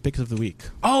like that for picks of the week.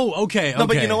 oh, okay. No,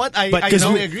 but okay. you know what? I But-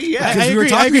 totally agree. Yeah. Because I we were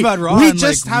agree, I talking agree. about Raw. We and,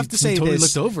 just like, have to say totally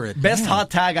this. looked over it. Best Man. hot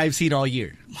tag I've seen all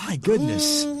year. My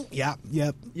goodness. Yeah,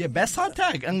 yep. Yeah, best hot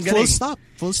tag. Ang Full galing. stop.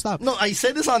 Full stop. No, I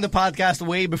said this on the podcast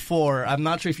way before. I'm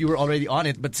not sure if you were already on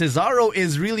it, but Cesaro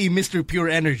is really Mr. Pure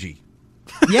Energy.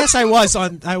 Yes, I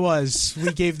was.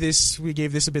 We gave this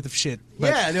a bit of shit. But,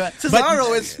 Yeah,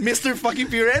 Cesaro is Mr. fucking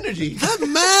Pure Energy.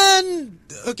 man.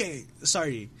 Okay,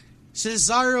 sorry.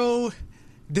 Cesaro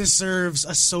deserves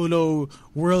a solo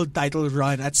world title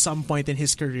run at some point in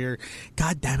his career.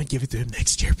 God damn it, give it to him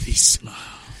next year, please.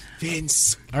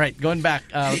 Vince. All right, going back.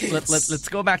 Let's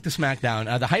go back to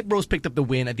SmackDown. The Hype Bros picked up the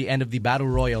win at the end of the Battle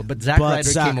Royal, but Zack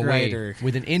Ryder came away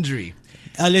with an injury.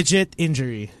 A legit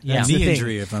injury. Yeah. That's the Knee thing.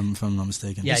 injury, if I'm not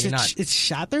mistaken. Yeah, Is you're it, not. it's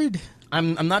shattered?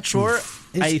 I'm not sure.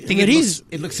 I think it it is.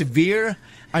 looks severe.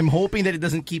 I'm hoping that it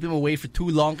doesn't keep him away for too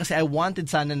long because I wanted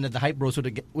Sana that the Hype Bros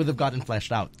would have gotten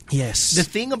fleshed out. Yes. The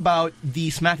thing about the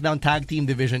SmackDown Tag Team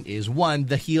division is, one,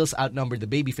 the heels outnumber the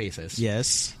babyfaces.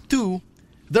 Yes. Two,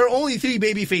 there are only 3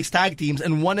 babyface tag teams,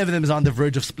 and one of them is on the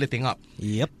verge of splitting up.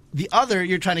 Yep. The other,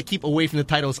 you're trying to keep away from the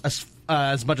titles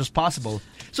as much as possible.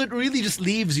 So it really just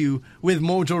leaves you with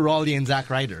Mojo Rawley and Zack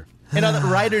Ryder. And now that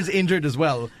Ryder's injured as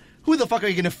well, who the fuck are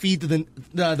you going to feed to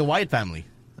the Wyatt family?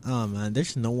 Oh man,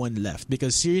 there's no one left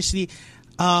because seriously,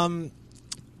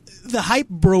 the Hype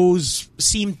Bros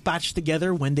seemed patched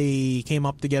together when they came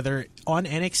up together on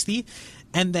NXT,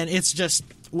 and then it's just,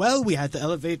 well, we had to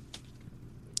elevate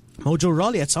Mojo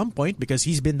Rawley at some point because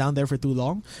he's been down there for too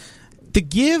long. To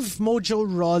give Mojo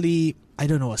Rawley, I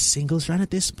don't know, a singles run at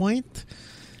this point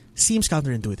seems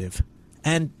counterintuitive.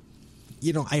 And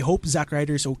you know, I hope Zack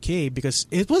Ryder's okay because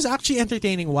it was actually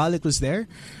entertaining while it was there,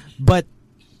 but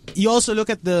you also look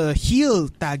at the heel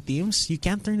tag teams, you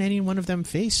can't turn any one of them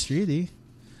face, really.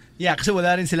 Yeah, kasi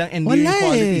wala rin silang endearing Wala eh.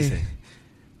 qualities.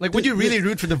 Like, would you really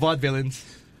root for the vaudevillains?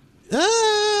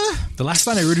 The last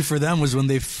time I rooted for them was when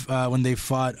they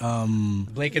fought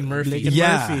Blake and Murphy. Blake and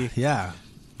Murphy. Yeah.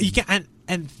 You can't,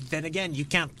 and then again, you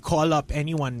can't call up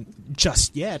anyone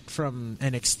just yet from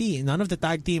NXT. None of the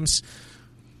tag teams.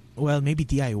 Well, maybe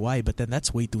DIY, but then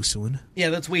that's way too soon. Yeah,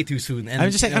 that's way too soon. And,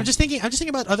 I'm just thinking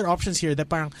about other options here. That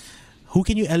parang, who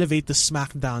can you elevate to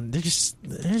SmackDown? There's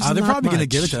They're probably going to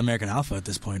give it to American Alpha at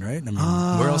this point, right? I mean,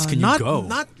 where else can you go?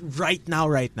 Not right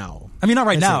now. I mean, not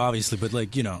right That's now, it. obviously, but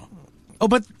like, you know. Oh,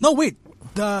 but no, wait.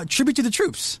 The tribute to the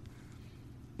troops.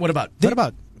 What about? What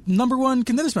about? Number 1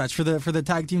 contenders match for the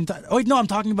tag team. Oh wait, no, I'm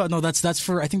talking about that's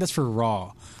for, I think that's for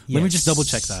Raw. Let me Yes. just double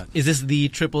check that. Is this the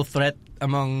triple threat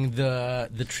among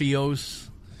the trios?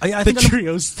 I The think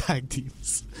trios tag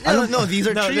teams. No, these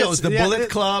are No, trios. that's- The yeah, Bullet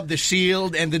Club, the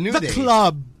Shield, and the New The Day.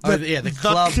 club. Or, The- yeah, the the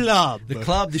club. club. The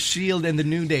club, the Shield, and the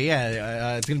New Day.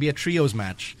 Yeah, it's going to be a trios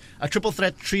match. A triple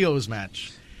threat trios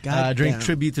match. God During damn.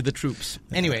 tribute to the troops.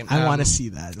 Anyway. I want to see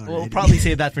that. We'll already. probably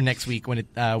save that for next week when it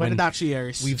actually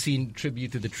airs. We've seen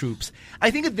tribute to the troops. I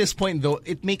think at this point, though,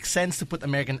 it makes sense to put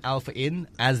American Alpha in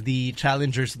as the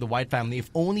challengers to the Wyatt family,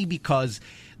 if only because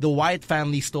the Wyatt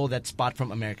family stole that spot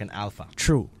from American Alpha.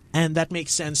 True. And that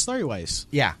makes sense story-wise.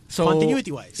 Yeah. So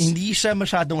Continuity-wise. Hindi siya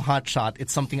masyadong hot shot.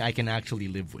 It's something I can actually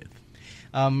live with.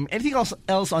 Anything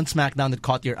else on SmackDown that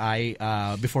caught your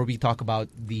eye before we talk about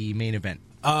the main event?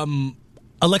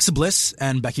 Alexa Bliss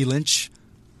and Becky Lynch.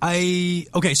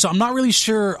 So I'm not really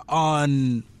sure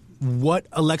on what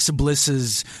Alexa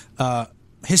Bliss's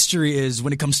history is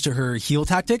when it comes to her heel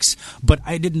tactics, but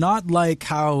I did not like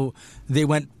how they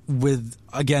went with,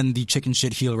 again, the chicken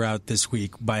shit heel route this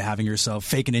week by having herself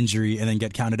fake an injury and then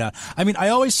get counted out. I mean, I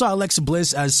always saw Alexa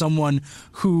Bliss as someone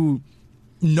who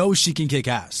knows she can kick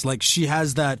ass. Like, she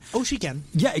has that... Oh, she can.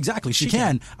 Yeah, exactly. She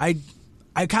can.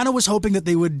 I kind of was hoping that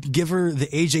they would give her the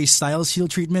AJ Styles heel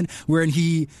treatment, wherein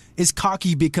he is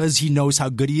cocky because he knows how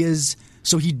good he is,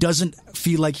 so he doesn't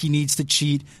feel like he needs to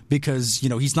cheat because, you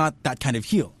know, he's not that kind of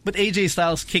heel. But AJ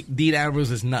Styles kicked Dean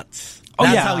Ambrose's nuts. Oh,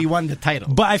 That's yeah. how he won the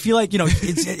title. But I feel like, you know,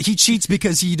 he cheats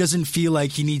because he doesn't feel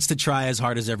like he needs to try as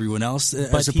hard as everyone else.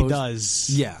 But he does.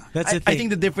 Yeah. That's the I thing. think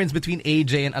the difference between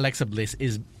AJ and Alexa Bliss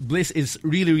is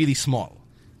really, really small.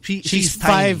 she's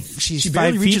tiny. She's She 5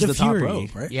 barely feet reaches of the top fury.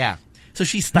 rope, right? Yeah. So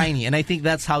she's tiny, and I think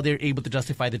that's how they're able to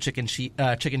justify the chicken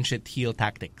shit heel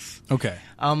tactics. Okay.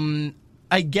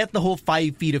 I get the whole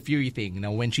 5 feet of fury thing. You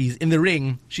know, when she's in the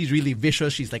ring, she's really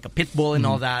vicious. She's like a pit bull and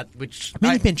all that. Which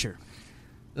Mini pincher.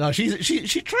 No, she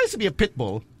tries to be a pit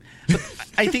bull. But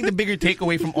I think the bigger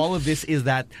takeaway from all of this is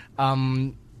that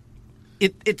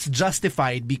it's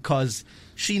justified because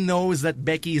she knows that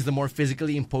Becky is the more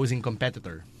physically imposing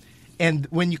competitor. And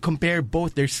when you compare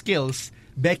both their skills,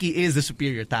 Becky is the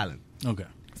superior talent. Okay.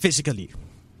 Physically.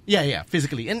 Yeah,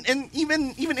 physically. And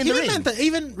even in the ring.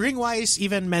 Even ring-wise,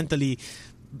 even mentally.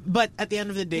 But at the end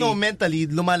of the day... No, mentally,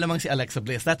 lumalamang si Alexa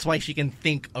Bliss. That's why she can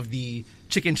think of the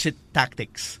chicken shit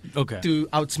tactics to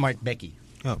outsmart Becky.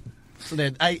 Oh. So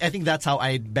that I think that's how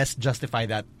I best justify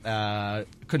that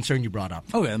concern you brought up.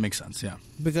 Okay, that makes sense, yeah.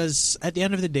 Because at the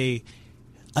end of the day,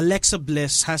 Alexa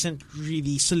Bliss hasn't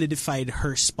really solidified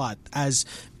her spot as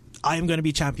I am going to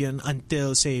be champion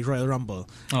until, say, Royal Rumble.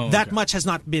 That much has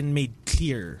not been made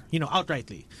clear,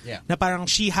 outrightly. Yeah. Na parang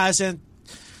she hasn't...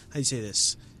 How do you say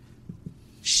this?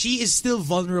 She is still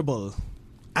vulnerable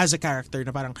as a character.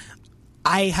 Na parang,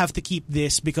 I have to keep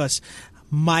this because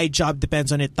my job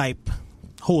depends on it type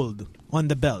hold on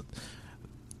the belt.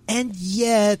 And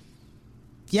yet,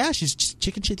 yeah, she's just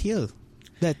chicken shit heel.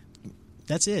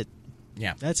 That's it.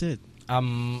 Yeah. That's it.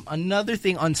 Another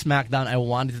thing on SmackDown I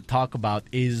wanted to talk about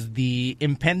is the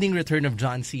impending return of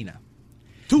John Cena.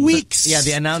 2 weeks. Yeah,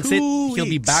 they announced it. He'll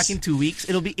be weeks. back in 2 weeks.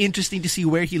 It'll be interesting to see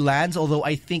where he lands, although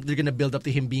I think they're going to build up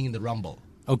to him being in the Rumble.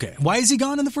 Okay. Why is he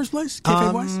gone in the first place?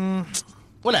 Kayfabe-wise?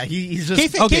 Wala, he's just...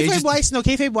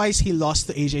 Kayfabe-wise, he lost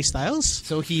to AJ Styles.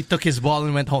 So he took his ball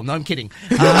and went home. No, I'm kidding.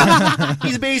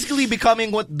 He's basically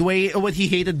becoming what he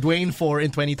hated Dwayne for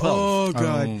in 2012. Oh,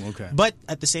 God. Oh, okay. But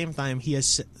at the same time, he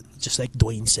has... Just like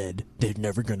Dwayne said, they're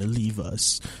never going to leave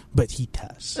us. But he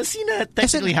has. Cena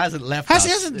technically hasn't left us.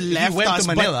 He hasn't left He went us, to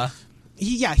Manila.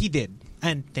 He did.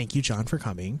 And thank you, John, for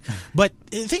coming. But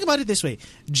think about it this way.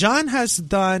 John has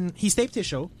done... He's taped his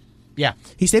show. Yeah.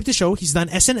 He's taped the show. He's done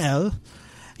SNL.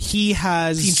 He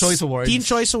has... Teen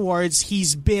Choice Awards.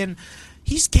 He's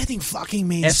getting fucking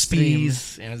mainstream.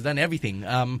 SPs. And has done everything.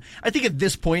 I think at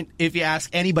this point, if you ask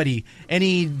anybody,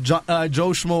 any Joe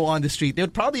Schmo on the street, they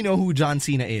would probably know who John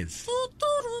Cena is.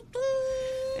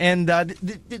 And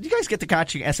did you guys get to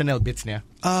catching SNL bits now?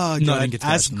 Oh, No, God. I didn't get to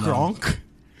As catch them, no. Gronk.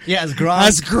 Yeah, as Gronk.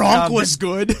 As Gronk was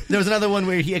good. There was another one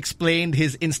where he explained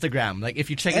his Instagram. Like,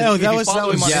 if you check his Oh, if you that follow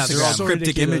him was- on Yeah, Instagram, they're all so cryptic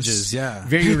ridiculous. images, yeah.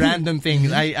 very random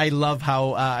things. I love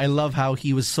how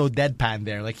he was so deadpan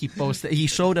there. Like he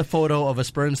showed a photo of a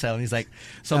sperm cell and he's like,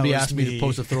 somebody That was asked me to me.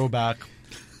 post a throwback,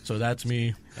 so that's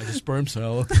me as a sperm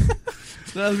cell.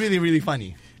 So that was really, really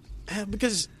funny.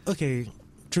 Because, okay,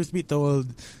 truth be told,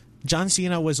 John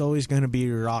Cena was always going to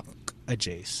be Rock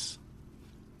adjacent.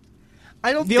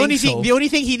 I don't The think only so. thing the only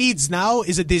thing he needs now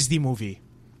is a Disney movie.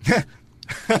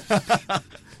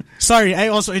 Sorry, I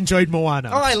also enjoyed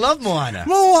Moana. Oh, I love Moana.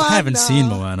 Moana. I haven't seen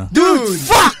Moana. Dude,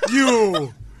 fuck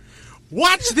you.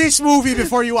 Watch this movie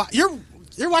before you watch. You're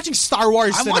watching Star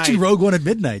Wars I'm tonight. watching Rogue One at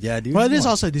midnight, yeah, dude. Well, it is Come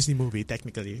on. also a Disney movie,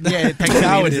 technically. Yeah, technically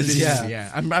Now it it is. is, yeah.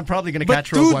 Yeah, I'm probably gonna But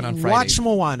catch dude, Rogue One on Friday. watch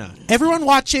Moana. Everyone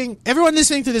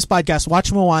listening to this podcast,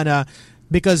 watch Moana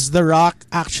because The Rock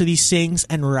actually sings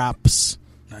and raps.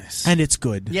 Nice. And it's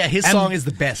good. Yeah, his And- song is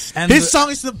the best. And His the-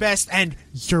 song is the best, and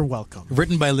you're welcome.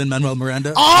 written by Lin-Manuel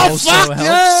Miranda. Oh, also fuck helps.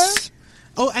 yeah!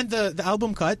 Oh, and the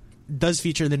album cut does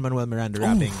feature Lin-Manuel Miranda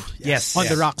rapping yes, on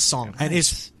yes. The Rock's song. And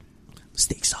it's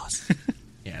steak sauce.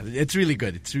 Yeah, it's really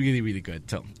good. It's really, really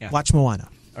good. So, yeah. Watch Moana.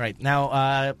 All right,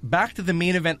 now back to the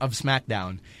main event of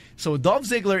SmackDown. So Dolph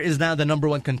Ziggler is now the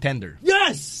 #1 contender.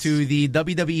 Yes! To the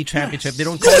WWE Championship. They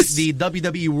don't call it the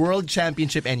WWE World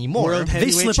Championship anymore. World They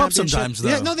Heavyweight slip up Championship. sometimes, though.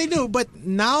 Yeah, no, they do. But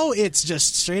now it's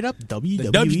just straight up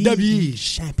WWE, WWE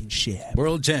Championship.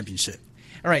 World Championship.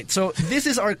 All right, so this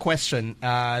is our question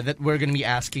that we're going to be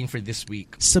asking for this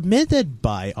week. Submitted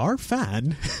by our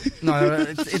fan. No,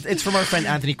 it's from our friend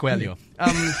Anthony Coelho.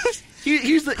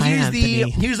 Here's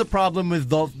the problem with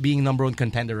Dolph being #1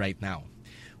 contender right now.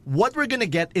 What we're going to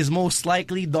get is most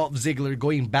likely Dolph Ziggler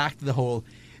going back to the whole,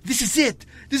 this is it.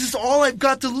 This is all I've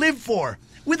got to live for.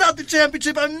 Without the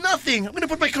championship, I'm nothing. I'm going to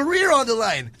put my career on the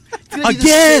line.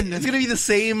 Again! It's going to be the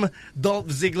same Dolph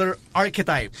Ziggler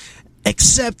archetype.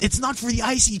 Except it's not for the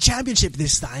IC Championship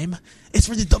this time. It's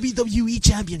for the WWE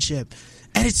Championship.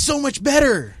 And it's so much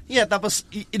better. Yeah, tapos,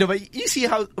 but you see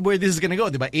where this is going to go,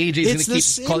 diba? AJ is going It's to the keep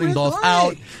same calling Dolph rhetoric.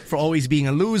 out for always being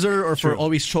a loser or for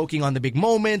always choking on the big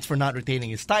moments, for not retaining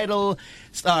his title,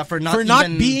 for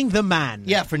not being the man.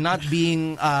 Yeah, for not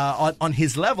being on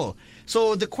his level.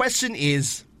 So the question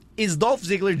is Dolph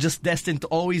Ziggler just destined to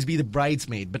always be the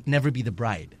bridesmaid but never be the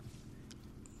bride?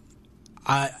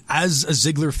 As a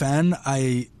Ziggler fan,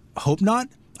 I hope not.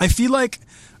 I feel like,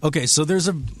 okay, so there's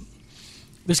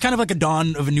kind of like a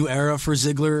dawn of a new era for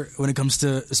Ziggler when it comes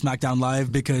to SmackDown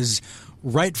Live, because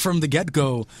right from the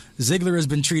get-go, Ziggler has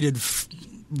been treated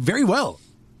very well.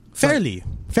 Fairly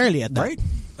at that. Right?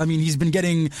 I mean, he's been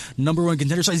getting #1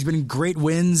 contender shots. He's been great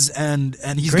wins, and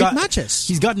he's Great got matches.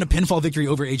 He's gotten a pinfall victory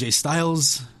over AJ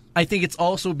Styles. I think it's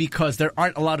also because there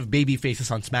aren't a lot of baby faces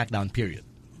on SmackDown, period.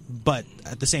 But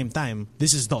at the same time,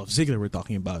 this is Dolph Ziggler we're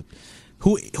talking about,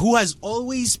 who has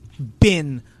always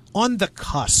been on the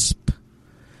cusp.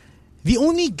 The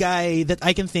only guy that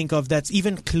I can think of that's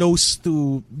even close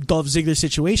to Dolph Ziggler's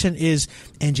situation is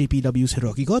NJPW's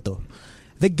Hiroki Goto.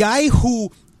 The guy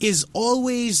who is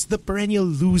always the perennial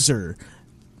loser.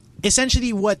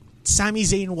 Essentially what Sami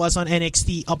Zayn was on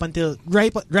NXT up until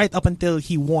right up until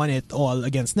he won it all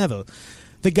against Neville.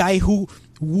 The guy who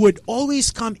would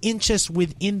always come inches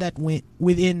within that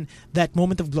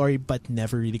moment of glory, but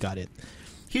never really got it.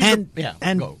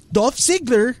 Dolph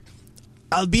Ziggler,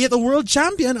 albeit a world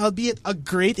champion, albeit a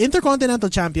great intercontinental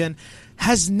champion,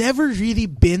 has never really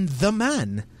been the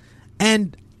man.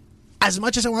 And as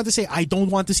much as I want to say I don't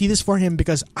want to see this for him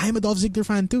because I'm a Dolph Ziggler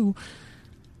fan too,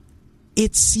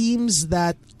 it seems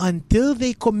that until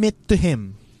they commit to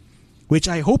him, which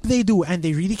I hope they do, and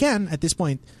they really can at this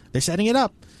point, they're setting it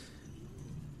up,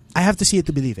 I have to see it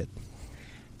to believe it.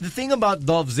 The thing about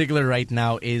Dolph Ziggler right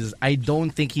now is I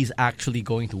don't think he's actually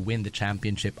going to win the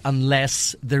championship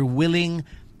unless they're willing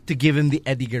to give him the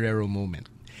Eddie Guerrero moment.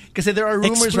 Because there are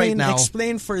rumors right now.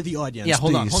 Explain for the audience. Yeah,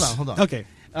 hold please. on. Okay.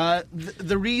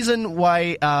 The reason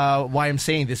why I'm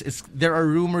saying this is there are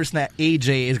rumors that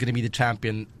AJ is going to be the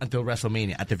champion until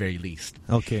WrestleMania at the very least.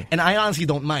 Okay. And I honestly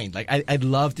don't mind. Like I'd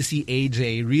love to see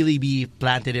AJ really be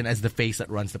planted in as the face that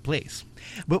runs the place.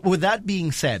 But with that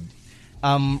being said,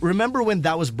 remember when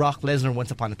that was Brock Lesnar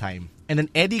once upon a time, and then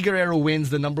Eddie Guerrero wins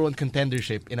the #1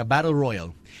 contendership in a battle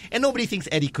royal, and nobody thinks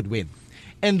Eddie could win.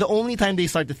 And the only time they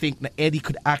start to think that Eddie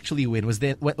could actually win was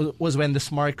when the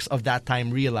Smarks of that time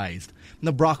realized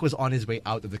that Brock was on his way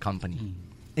out of the company.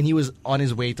 And he was on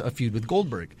his way to a feud with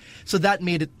Goldberg. So that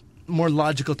made it more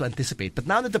logical to anticipate. But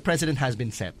now that the precedent has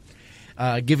been set,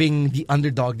 giving the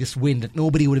underdog this win that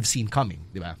nobody would have seen coming,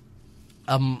 diba?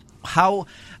 How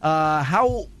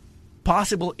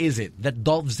possible is it that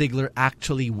Dolph Ziggler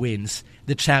actually wins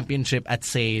the championship at,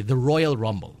 say, the Royal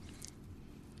Rumble?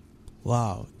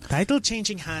 Wow. Title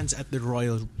changing hands at the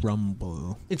Royal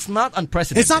Rumble. It's not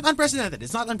unprecedented. It's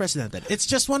not unprecedented. It's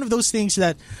just one of those things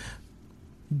that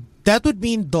would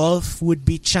mean Dolph would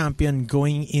be champion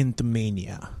going into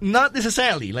Mania. Not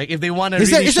necessarily. Like if they want to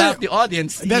really shock the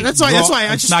audience. That's why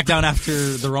SmackDown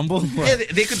after the Rumble? Yeah,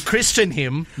 they could Christian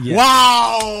him. Yeah.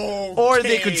 Wow! Or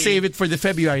they could save it for the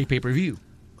February pay-per-view.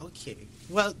 Okay.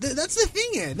 Well, that's the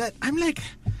thing, that I'm like,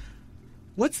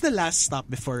 what's the last stop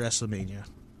before WrestleMania?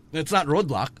 It's not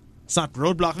Roadblock. It's not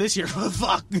Roadblock this year. Oh,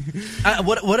 fuck.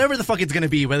 Whatever the fuck it's going to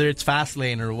be, whether it's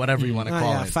Fastlane or whatever you want to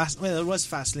call it. Well, it was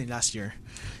Fastlane last year.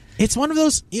 It's one of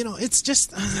those, it's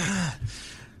just...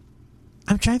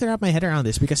 I'm trying to wrap my head around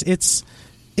this because it's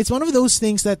one of those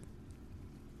things that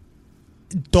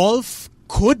Dolph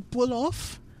could pull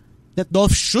off, that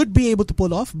Dolph should be able to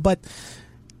pull off, but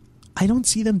I don't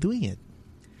see them doing it.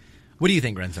 What do you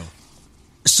think, Renzo?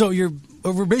 So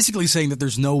we're basically saying that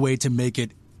there's no way to make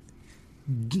it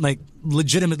like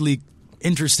legitimately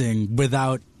interesting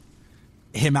without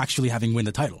him actually having win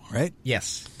the title, right?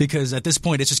 Yes. Because at this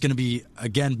point, it's just going to be,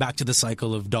 again, back to the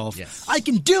cycle of Dolph, yes, I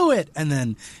can do it! And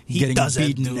then he getting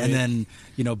beaten, and then,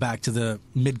 back to the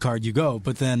mid-card you go.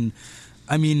 But then,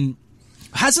 I mean,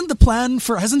 hasn't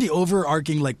the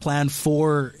overarching plan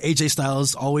for AJ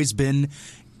Styles always been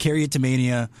carry it to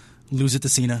Mania, lose it to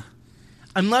Cena?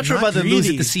 I'm not sure about the lose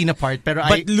it to Cena part,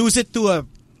 but lose it to a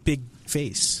big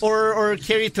face. Or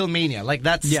carry it till Mania.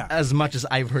 That's as much as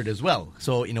I've heard as well.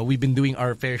 So, we've been doing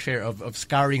our fair share of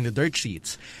scouring the dirt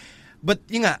sheets. But,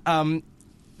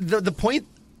 the point,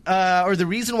 or the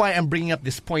reason why I'm bringing up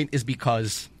this point is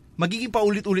because magiging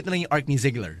paulit-ulit na lang yung arc ni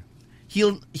Ziggler.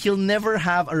 He'll never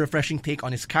have a refreshing take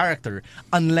on his character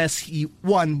unless he,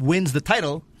 one, wins the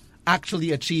title,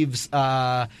 actually achieves,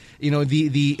 the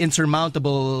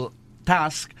insurmountable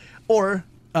task, or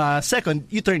second,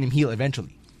 you turn him heel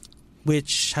eventually.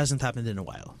 Which hasn't happened in a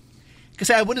while.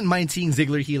 Because I wouldn't mind seeing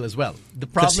Ziggler heel as well. The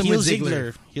problem with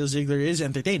heel Ziggler is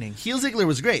entertaining. Heel Ziggler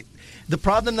was great. The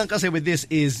problem lang kasi with this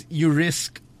is you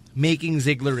risk making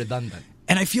Ziggler redundant.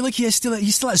 And I feel like he still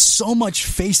has so much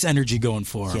face energy going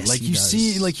for him. Yes,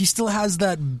 he still has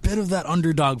that bit of that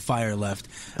underdog fire left.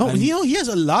 Oh, he has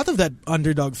a lot of that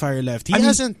underdog fire left. He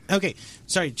hasn't. Okay,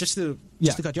 sorry, just to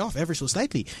cut you off ever so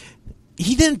slightly.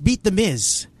 He didn't beat The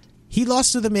Miz. He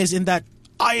lost to The Miz in that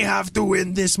I have to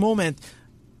win this moment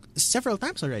several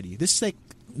times already. This is like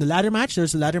the ladder match.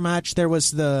 There's a ladder match. There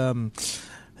was the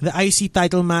IC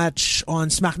title match on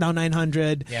SmackDown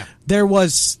 900. Yeah. There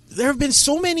have been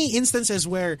so many instances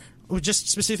where, just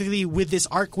specifically with this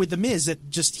arc with The Miz that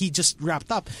he just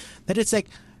wrapped up, that it's like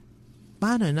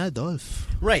Paano na, Dolph?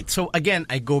 Right. So again,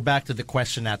 I go back to the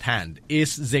question at hand: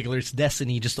 is Ziggler's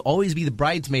destiny just to always be the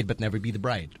bridesmaid but never be the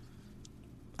bride?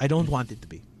 I don't want it to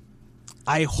be.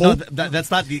 I hope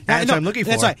that's not the answer I'm looking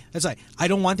for. That's right. I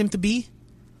don't want him to be,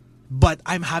 but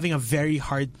I'm having a very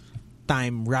hard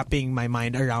time wrapping my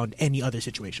mind around any other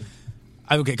situation.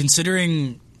 Okay,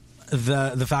 considering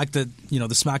the fact that the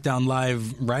SmackDown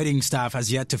Live writing staff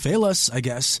has yet to fail us, I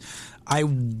guess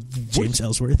James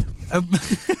Ellsworth.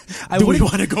 Do we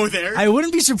want to go there? I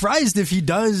wouldn't be surprised if he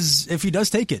does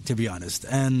take it, to be honest.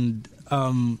 And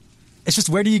it's just,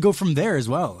 where do you go from there as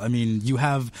well? I mean, you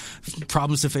have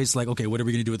problems to face, like, okay, what are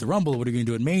we going to do at the Rumble? What are we going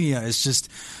to do at Mania? It's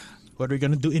just, what are we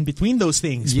going to do in between those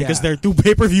things? Yeah. Because there are 2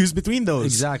 pay-per-views between those.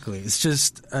 Exactly. It's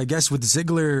just, I guess with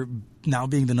Ziggler now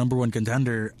being the number 1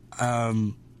 contender,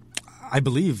 I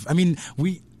believe. I mean,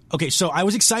 so I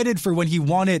was excited for when he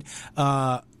won it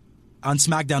on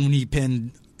SmackDown when he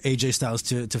pinned AJ Styles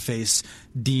to face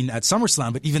Dean at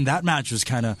SummerSlam, but even that match was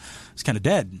kind of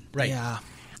dead. Right. Yeah.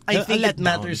 I think it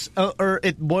matters, or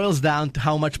it boils down to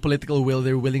how much political will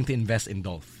they're willing to invest in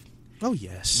Dolph. Oh,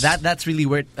 yes. That's really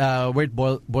where it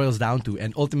boils down to.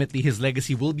 And ultimately, his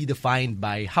legacy will be defined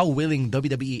by how willing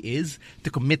WWE is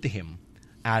to commit to him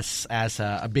as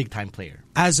a big-time player.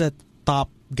 As a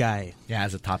top guy. Yeah,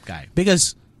 as a top guy.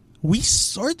 Because we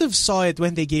sort of saw it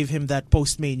when they gave him that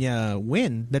post-Mania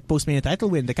win, that post-Mania title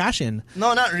win, the cash-in.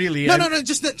 No, not really. No,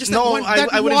 just no,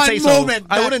 that I wouldn't one say so. moment.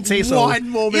 I wouldn't say so. One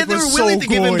moment yeah, they were was willing so to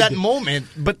give him good. that moment,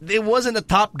 but it wasn't a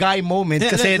top guy moment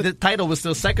because Yeah, the title was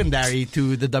still secondary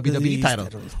to the WWE title.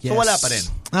 Yes. So wala pa rin.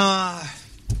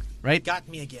 Right? Got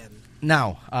me again.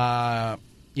 Now,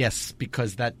 yes,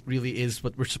 because that really is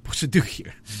what we're supposed to do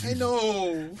here. I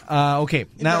know. Okay,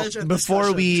 now Intelligent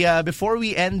before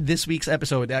we end this week's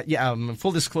episode,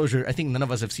 full disclosure, I think none of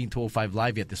us have seen 205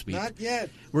 Live yet this week. Not yet.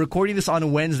 We're recording this on a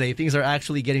Wednesday. Things are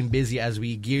actually getting busy as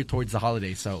we gear towards the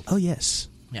holidays. So, Oh, yes.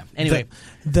 yeah. Anyway,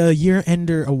 the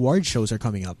year-ender award shows are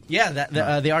coming up.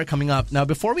 yeah, they are coming up. Now,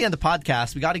 before we end the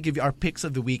podcast, we got to give you our picks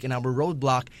of the week and our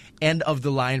roadblock end of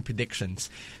the line predictions.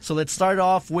 So let's start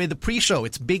off with the pre-show.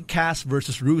 It's Big Cass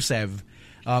versus Rusev.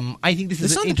 I think this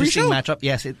is an interesting matchup.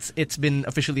 Yes, it's been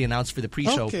officially announced for the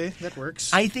pre-show. Okay, that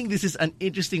works. I think this is an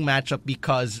interesting matchup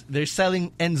because they're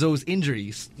selling Enzo's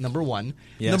injuries, number 1.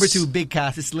 Yes. Number 2, Big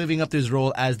Cass is living up to his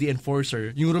role as the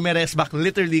enforcer. Yung Ramirez back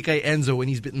literally kay Enzo when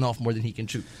he's bitten off more than he can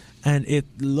chew. And it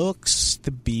looks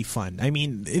to be fun. I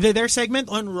mean, their segment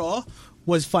on Raw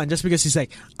was fun just because he's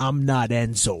like, I'm not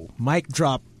Enzo. Mic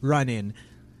drop, run in.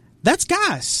 That's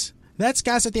Cass. That's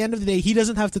Cass at the end of the day. He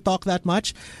doesn't have to talk that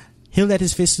much. He'll let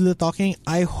his fist do the talking.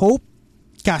 I hope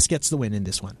Cass gets the win in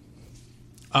this one.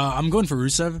 I'm going for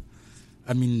Rusev.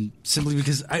 I mean, simply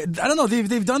because I don't know,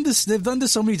 they've done this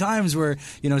so many times where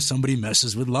somebody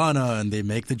messes with Lana and they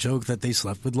make the joke that they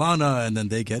slept with Lana and then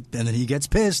he gets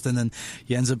pissed and then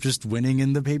he ends up just winning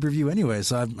in the pay-per-view anyway.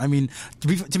 So I mean, to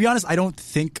be honest, I don't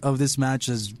think of this match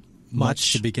as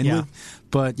much to begin with,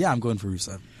 but yeah, I'm going for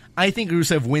Rusev. I think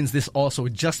Rusev wins this also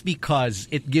just because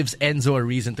it gives Enzo a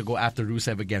reason to go after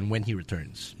Rusev again when he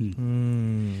returns.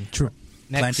 True.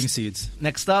 Planting seeds.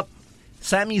 Next up,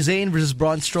 Sami Zayn versus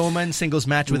Braun Strowman singles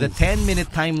match with a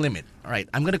 10-minute time limit. All right,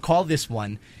 I'm going to call this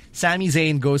one. Sami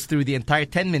Zayn goes through the entire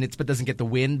 10 minutes but doesn't get the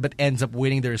win, but ends up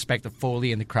winning the respect of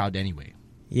Foley and the crowd anyway.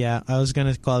 Yeah, I was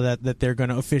going to call that they're going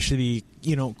to officially,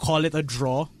 call it a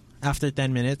draw after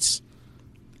 10 minutes.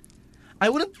 I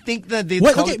wouldn't think that they'd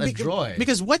call it a draw.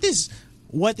 Because what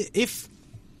if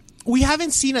we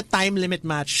haven't seen a time limit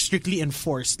match strictly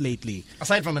enforced lately?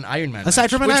 Aside from an Iron Man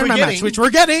match, which we're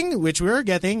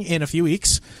getting in a few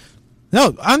weeks.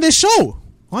 No, on this show.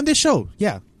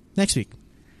 Yeah, next week.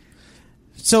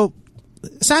 So,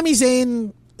 Sami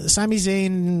Zayn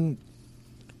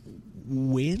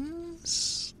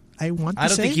wins. I don't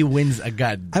think he wins a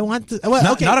god. I want to.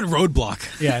 Not a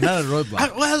roadblock. Yeah, not a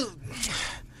roadblock.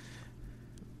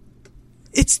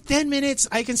 It's 10 minutes.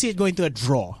 I can see it going to a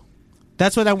draw.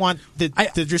 That's what I want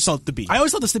the result to be. I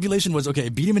always thought the stipulation was, okay,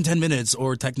 beat him in 10 minutes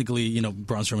or technically,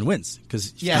 Braun Strowman wins.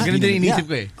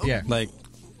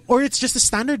 Or it's just a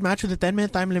standard match with a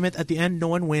 10-minute time limit. At the end, no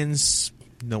one wins.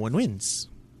 No one wins.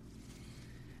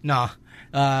 Nah.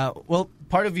 Well,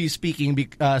 part of you speaking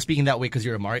that way because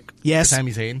you're a mark yes. for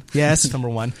Sami Zayn. Yes. Number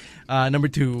 1. Number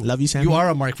 2, love you, Sami. You are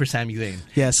a mark for Sami Zayn.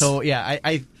 Yes. So yeah,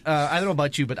 I don't know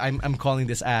about you, but I'm calling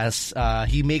this as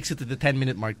he makes it to the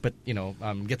 10-minute mark, but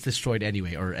gets destroyed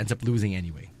anyway or ends up losing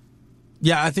anyway.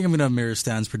 Yeah, I think I'm gonna mirror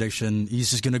Stan's prediction. He's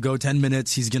just gonna go 10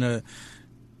 minutes. He's gonna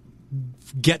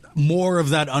get more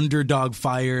of that underdog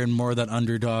fire and more of that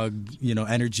underdog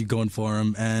energy going for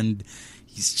him, and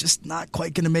he's just not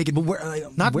quite going to make it.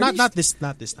 But Not this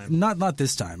time. Not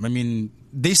this time. I mean,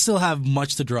 they still have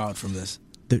much to draw out from this.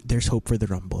 There's hope for the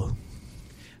Rumble.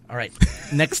 All right.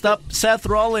 Next up, Seth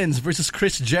Rollins versus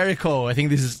Chris Jericho. I think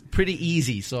this is pretty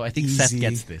easy, so I think Seth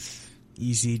gets this.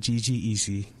 Easy, GG,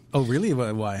 easy. Oh, really?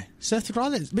 Why? Seth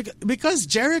Rollins. Because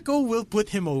Jericho will put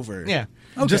him over. Yeah.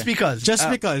 Okay. Just because.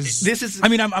 This is. I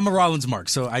mean, I'm a Rollins mark,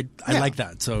 so I like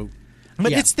that. So,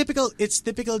 but it's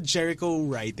typical Jericho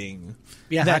writing.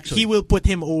 Yeah, that actually. he will put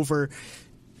him over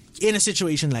in a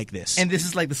situation like this. And this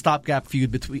is like the stopgap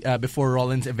feud before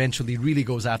Rollins eventually really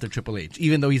goes after Triple H,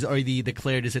 even though he's already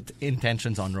declared his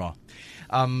intentions on Raw.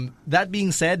 That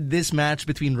being said, this match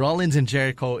between Rollins and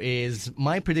Jericho is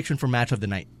my prediction for match of the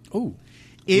night. oh,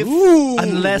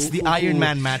 Unless the Iron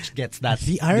Man match gets that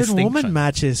the Iron distinction. Woman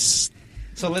match is...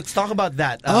 So let's talk about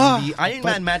that. The Iron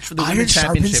Man match for the Women's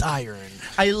Championship. Iron.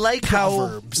 I like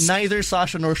Proverbs. how neither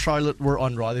Sasha nor Charlotte were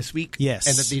on Raw this week. Yes.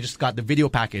 And that they just got the video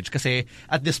package. Kasi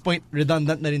at this point,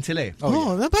 redundant na rin sila eh.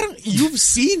 Parang you've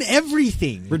seen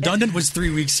everything. redundant was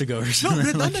 3 weeks ago. Or No, something.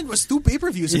 redundant was 2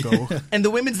 pay-per-views ago. And the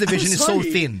women's division I'm is so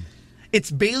sorry. thin.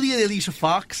 It's Bayley and Alicia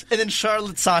Fox, and then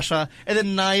Charlotte, Sasha, and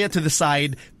then Nia to the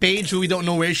side, Paige, who we don't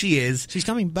know where she is. She's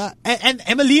coming back. And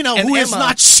Emelina, And who has Emma.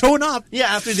 not shown up.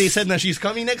 Yeah, after they said that she's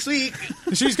coming next week.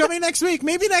 She's coming next week.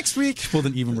 Maybe next week. Pulled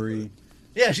an Eva Marie.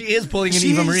 Yeah, she is pulling an She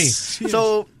Eva is. Marie. She is.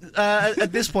 So,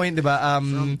 at this point, diba,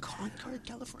 From Concord,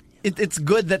 California. it's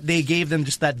good that they gave them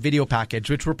just that video package,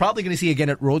 which we're probably going to see again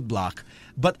at Roadblock.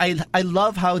 But I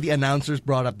love how the announcers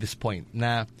brought up this point.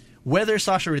 Now, whether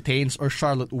Sasha retains or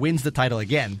Charlotte wins the title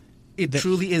again, it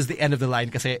truly is the end of the line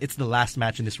because it's the last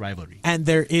match in this rivalry. And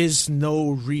there is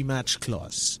no rematch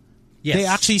clause. Yes. They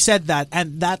actually said that,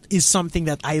 and that is something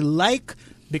that I like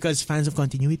because fans of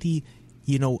continuity,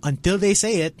 until they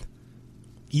say it,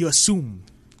 you assume.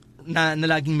 Na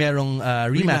laging merong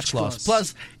rematch clause.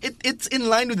 Plus, it's in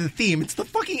line with the theme. It's the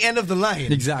fucking end of the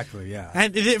line. Exactly, yeah.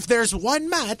 And if there's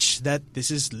one match that this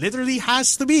is literally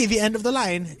has to be the end of the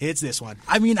line, it's this one.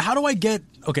 I mean, how do I get...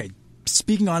 Okay,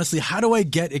 speaking honestly, how do I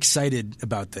get excited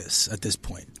about this at this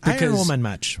point? Iron Woman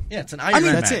match. Yeah, it's an Iron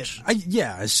Man that's match. it.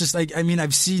 It's just like... I mean,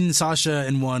 I've seen Sasha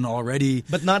in one already.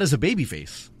 But not as a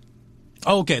babyface.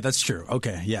 Oh, okay, that's true.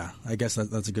 Okay, yeah. I guess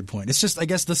that's a good point. It's just, I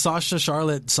guess the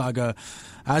Sasha-Charlotte saga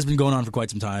has been going on for quite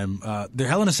some time. Their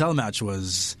Hell in a Cell match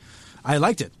was... I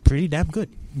liked it. Pretty damn good.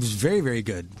 It was very, very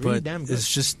good. Pretty but damn good.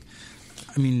 it's just...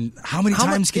 I mean, how many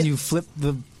times can you flip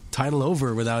the title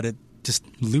over without it just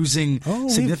losing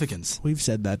significance? We've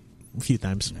said that a few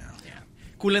times. Yeah.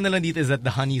 Cool na lang dito is that the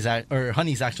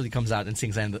Honeys actually comes out and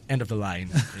sings end of the line.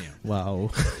 Yeah. Wow.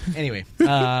 Anyway,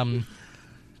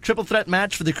 triple threat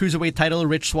match for the Cruiserweight title,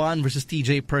 Rich Swann versus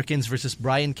TJ Perkins versus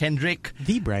Brian Kendrick.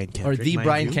 The Brian Kendrick. Or the mind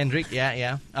Brian you. Kendrick,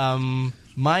 yeah.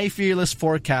 My fearless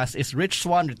forecast is Rich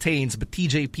Swann retains, but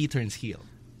TJP turns heel.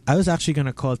 I was actually going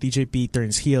to call TJP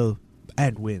turns heel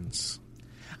and wins.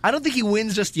 I don't think he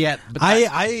wins just yet. But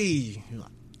I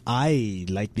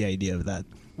like the idea of that.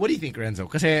 what do you think, Renzo?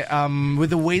 Kasi with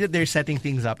the way that they're setting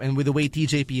things up and with the way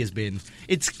TJP has been,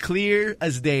 it's clear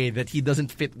as day that he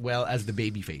doesn't fit well as the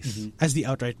babyface. Mm-hmm. As the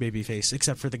outright babyface,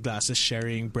 except for the glasses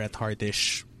sharing Bret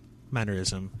Hart-ish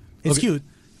mannerism. It's cute.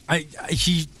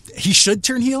 He should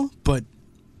turn heel, but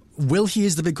will he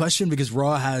is the big question because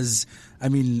Raw has... I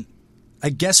mean... I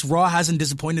guess Raw hasn't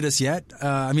disappointed us yet.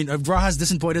 Raw has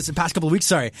disappointed us the past couple of weeks.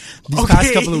 Sorry. These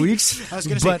past couple of weeks. I was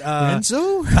going to say,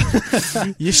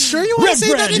 Renzo? You sure you want to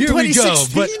say that in here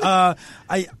 2016? we go. But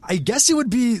I guess it would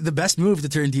be the best move to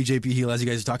turn TJP heel, as you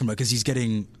guys are talking about, because he's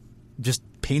getting just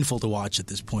painful to watch at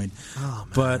this point. Oh,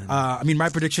 man. But, my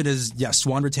prediction is,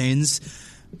 Swann retains.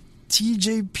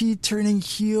 TJP turning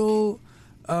heel,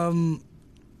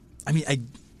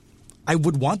 I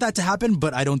would want that to happen,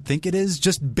 but I don't think it is.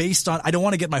 Just based on, I don't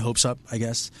want to get my hopes up, I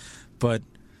guess. But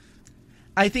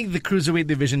I think the Cruiserweight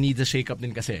division needs a shake-up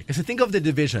din kasi. Kasi think of the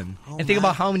division and think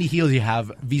about how many heels you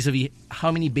have vis-a-vis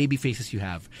how many baby faces you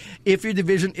have. If your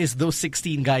division is those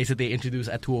 16 guys that they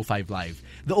introduced at 205 Live,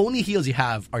 the only heels you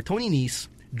have are Tony Nese,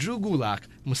 Drew Gulak,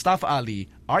 Mustafa Ali,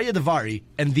 Arya Davari,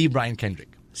 and the Brian Kendrick.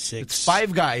 6. It's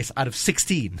 5 guys out of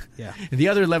 16. Yeah. And the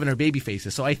other 11 are baby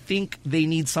faces. So I think they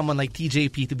need someone like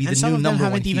TJP to be the new number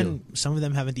one heel. Some of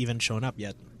them haven't even shown up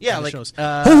yet. Yeah, on the like shows.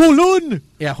 Ho Lun!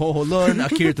 Yeah, Ho Lun,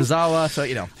 Akira Tozawa. So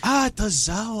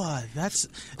Tozawa.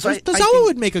 So Tozawa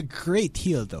would make a great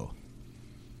heel, though.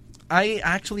 I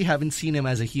actually haven't seen him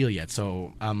as a heel yet,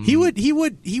 so He would.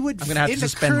 I'm gonna have to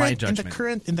suspend my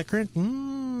judgment. In the current.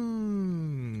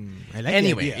 I like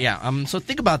anyway, the idea. yeah. So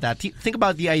think about that. Think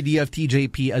about the idea of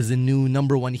TJP as the new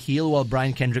number one heel, while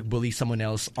Brian Kendrick bullies someone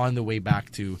else on the way back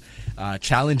to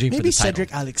challenging for Maybe the title.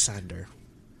 Cedric Alexander.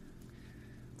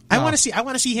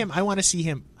 want to see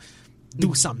him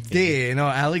do something. You know,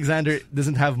 Alexander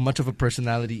doesn't have much of a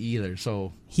personality either,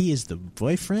 so He is the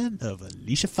boyfriend of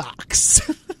Alicia Fox.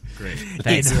 great.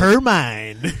 In her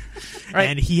mind. Right.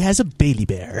 And he has a Bailey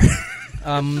Bear.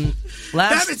 Damn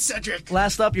it, Cedric!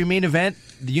 Last up, your main event,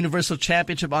 the Universal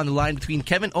Championship on the line between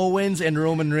Kevin Owens and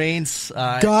Roman Reigns.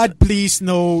 God, please,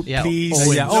 no. Yeah, Please.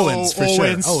 Owens. Yeah, Owens, for sure.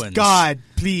 Owens. Owens. God,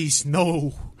 please,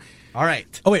 no. All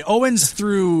right. Oh wait, Owens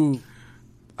threw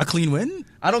a clean win?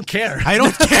 I don't care. I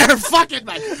don't care. Fuck it,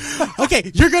 man. Okay,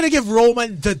 you're going to give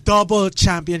Roman the double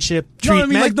championship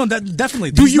treatment? No, I mean, that definitely.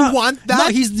 Do He's you not- want that? No,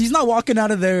 he's not walking out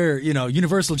of there,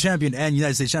 Universal Champion and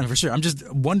United States Champion for sure. I'm just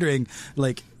wondering,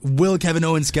 will Kevin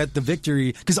Owens get the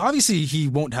victory? Because obviously he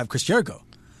won't have Chris Jericho.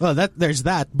 Well, there's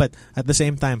that, but at the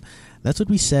same time, that's what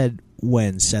we said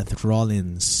when Seth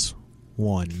Rollins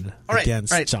won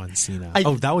against John Cena.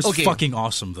 That was okay. fucking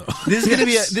awesome, though. This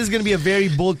is gonna be a very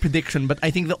bold prediction, but I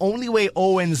think the only way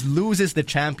Owens loses the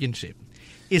championship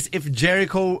is if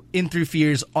Jericho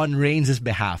interferes on Reigns'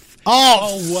 behalf,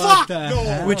 fuck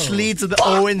no! which leads to the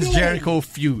Owens-Jericho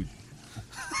feud.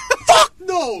 Fuck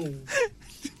no!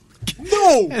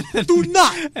 No! Do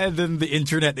not! And then the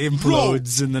internet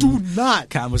implodes, and then do not!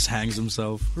 Camus hangs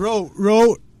himself.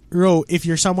 Ro, if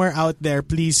you're somewhere out there,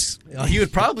 please... He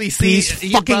would probably see.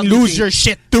 Please fucking lose your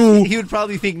shit, too! He would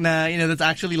probably think, nah, that's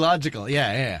actually logical.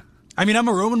 Yeah. I mean, I'm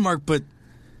a Roman mark, but...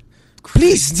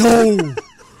 Please, no!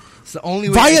 It's the only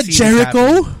way I Via see this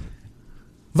happening.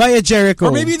 Jericho.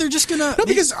 Or maybe they're just gonna... No,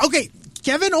 because,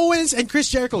 Kevin Owens and Chris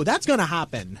Jericho, that's gonna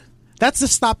happen. That's the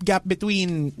stopgap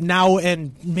between now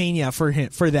and Mania for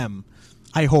them.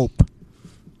 I hope.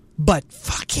 But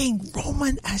fucking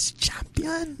Roman as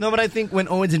champion? No, but I think when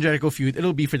Owens and Jericho feud,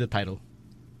 it'll be for the title.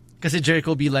 Because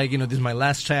Jericho will be like, this is my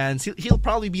last chance. He'll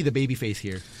probably be the babyface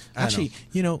here. Actually,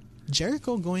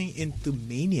 Jericho going into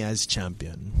Mania as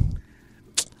champion.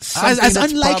 Something As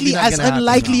that's unlikely probably not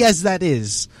gonna happen. as that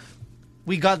is.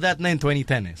 We got that in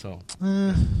 2010, so.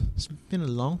 It's been a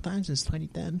long time since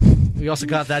 2010. We also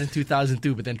got that in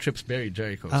 2002, but then Trips buried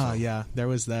Jericho. Oh, so. yeah. There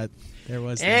was that.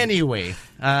 Anyway,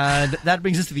 that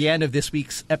brings us to the end of this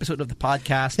week's episode of the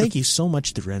podcast. Thank you so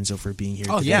much to Renzo for being here.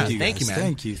 Oh, today. yeah. Thank you, Thank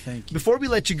you, guys. man. Thank you. Before we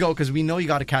let you go, because we know you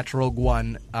got to catch Rogue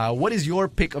One, what is your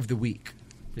pick of the week?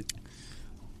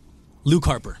 Luke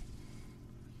Harper.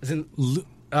 As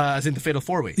in the Fatal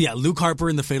 4-Way? Yeah, Luke Harper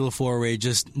in the Fatal 4-Way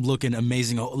just looking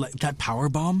amazing. Like that power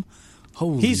bomb.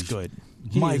 Holy He's good.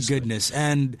 My goodness. Good.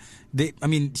 And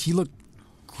he looked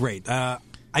great.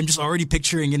 I'm just already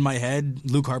picturing in my head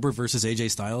Luke Harper versus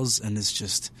AJ Styles, and it's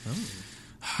just...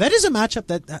 That is a matchup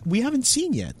that we haven't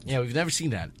seen yet. Yeah, we've never seen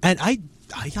that. And I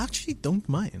actually don't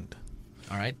mind.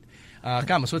 All right.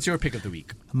 Camus, what's your pick of the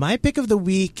week? My pick of the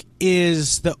week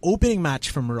is the opening match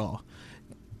from Raw.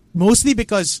 Mostly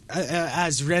because,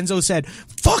 as Renzo said,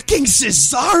 fucking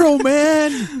Cesaro,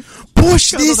 man!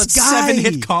 Push this guy!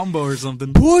 7-hit combo or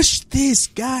something. Push this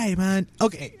guy, man.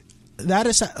 Okay, that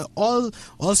is all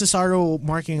Cesaro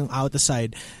marking out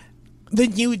aside. The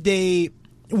New Day,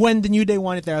 when the New Day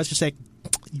won it there, I was just like,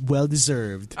 well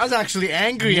deserved. I was actually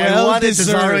angry. Well I wanted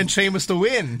deserved. Cesaro and Sheamus to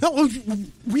win. No,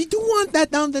 we do want that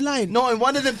down the line. No, I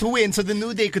wanted them to win so the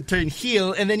New Day could turn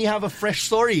heel, and then you have a fresh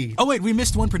story. Oh, wait, we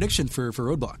missed one prediction for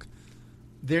Roadblock.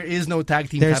 There is no tag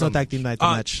team There's title no tag team title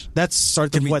match. That's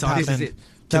sort of we what talk- This is happened. it.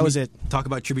 That was it. Talk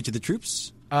about Tribute to the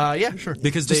Troops? Yeah, sure.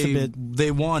 Because Just a bit.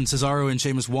 they won. Cesaro and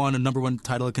Sheamus won a number one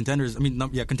title of contenders.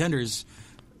 Contenders.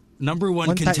 Number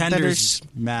one contenders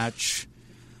match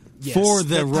Yes, for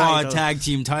the Raw title. tag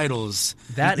team titles.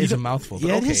 That is a mouthful. But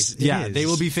Yeah, okay. it is. Yeah, they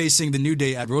will be facing the New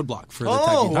Day at Roadblock for the tag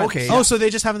Oh, team titles. okay. Oh, so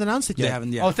they just haven't announced it yet. They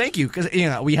haven't yet. Oh, thank you. Because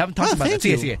we haven't talked about that.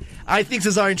 thank you. I think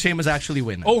Cesaro and Sheamus actually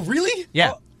win. Oh, really?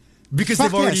 Yeah. Oh, because Fuck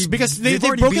they've already yes, because they've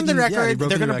already broken the beaten- yeah, record. broken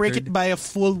They're the going to break record. it by a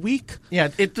full week. Yeah,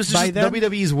 it was By just them?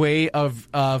 WWE's way of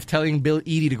telling Bill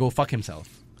Eadie to go fuck himself.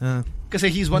 Because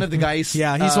he's one of the guys.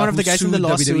 Yeah, he's one of the who guys in the sued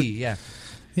lawsuit. WWE. Yeah.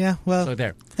 Yeah, well, So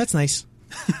there. that's nice.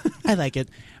 I like it.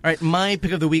 All right, my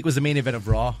pick of the week was the main event of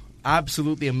Raw.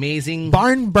 Absolutely amazing.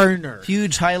 Barn burner.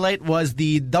 Huge highlight was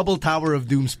the double Tower of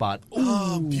Doom spot.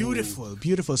 Oh, beautiful,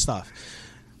 beautiful stuff.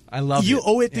 I love it. You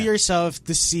owe it to Yeah. yourself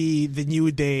to see the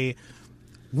New Day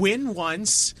win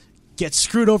once, get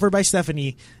screwed over by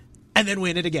Stephanie, and then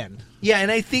win it again. Yeah,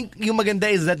 and I think yung maganda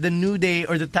is that the New Day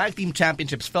or the Tag Team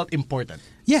Championships felt important.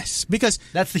 Yes, because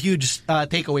That's the huge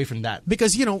takeaway from that.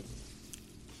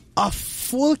 a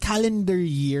full calendar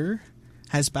year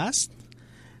has passed,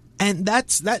 and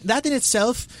that in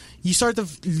itself, you sort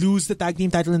of lose the tag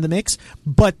team title in the mix.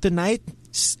 But tonight,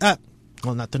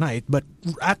 well, not tonight, but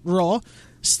at Raw,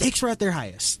 Stakes were at their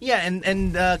highest. Yeah,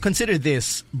 and consider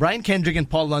this. Brian Kendrick and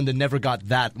Paul London never got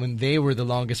that when they were the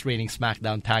longest reigning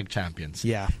SmackDown tag champions.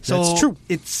 Yeah, so that's true.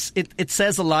 It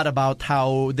says a lot about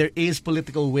how there is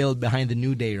political will behind the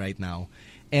New Day right now.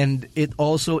 And it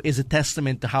also is a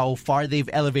testament to how far they've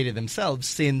elevated themselves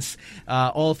since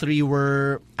all three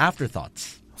were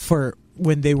afterthoughts. For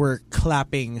when they were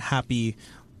clapping happy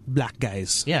black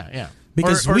guys. Yeah.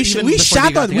 Because Or we even shat before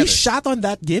they got on together.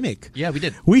 that gimmick. Yeah, we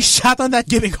did. We shat on that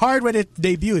gimmick hard when it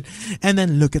debuted. And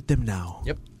then look at them now.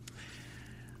 Yep.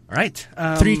 All right.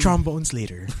 3 trombones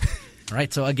later. All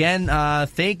right. So again,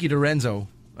 thank you to Renzo.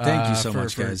 Thank you so for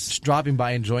much, guys. dropping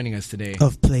by and joining us today.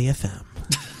 Of Play FM.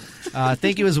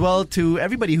 Thank you as well to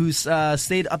everybody who's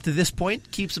stayed up to this point.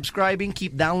 Keep subscribing,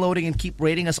 keep downloading, and keep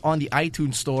rating us on the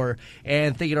iTunes Store.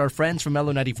 And thank you to our friends from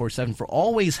Mellow 94.7 for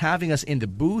always having us in the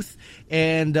booth.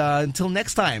 And until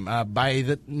next time, by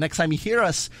the next time you hear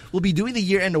us, we'll be doing the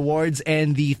year-end awards,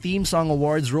 and the theme song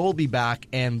awards will be back.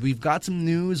 And we've got some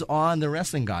news on the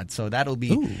Wrestling God, so that'll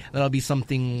be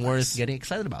something worth getting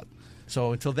excited about.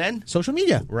 So until then, social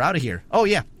media. We're out of here. Oh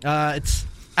yeah, it's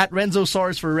at Renzo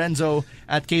Source for Renzo,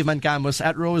 at Caveman Camus,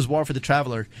 at Rose War for the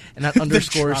Traveler, and at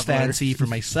 _ Stan C for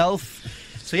myself.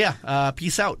 So yeah,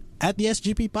 peace out. At the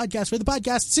SGP Podcast for the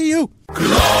podcast. See you.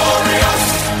 Glorious. No,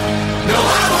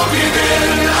 I won't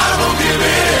give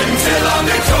in till I'm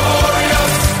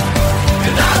victorious.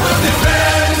 And I will defend.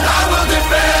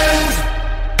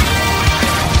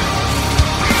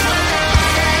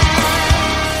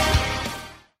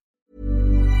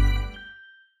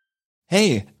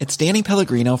 Hey, it's Danny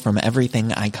Pellegrino from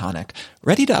Everything Iconic.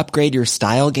 Ready to upgrade your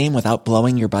style game without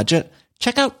blowing your budget?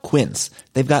 Check out Quince.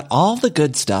 They've got all the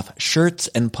good stuff, shirts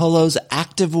and polos,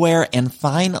 activewear, and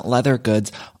fine leather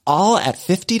goods, all at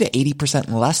 50 to 80%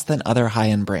 less than other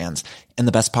high-end brands. And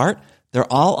the best part?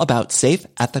 They're all about safe,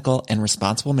 ethical, and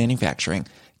responsible manufacturing.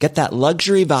 Get that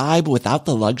luxury vibe without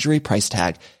the luxury price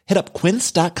tag. Hit up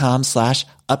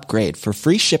quince.com/upgrade for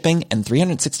free shipping and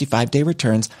 365-day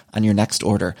returns on your next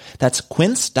order. That's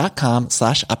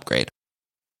quince.com/upgrade.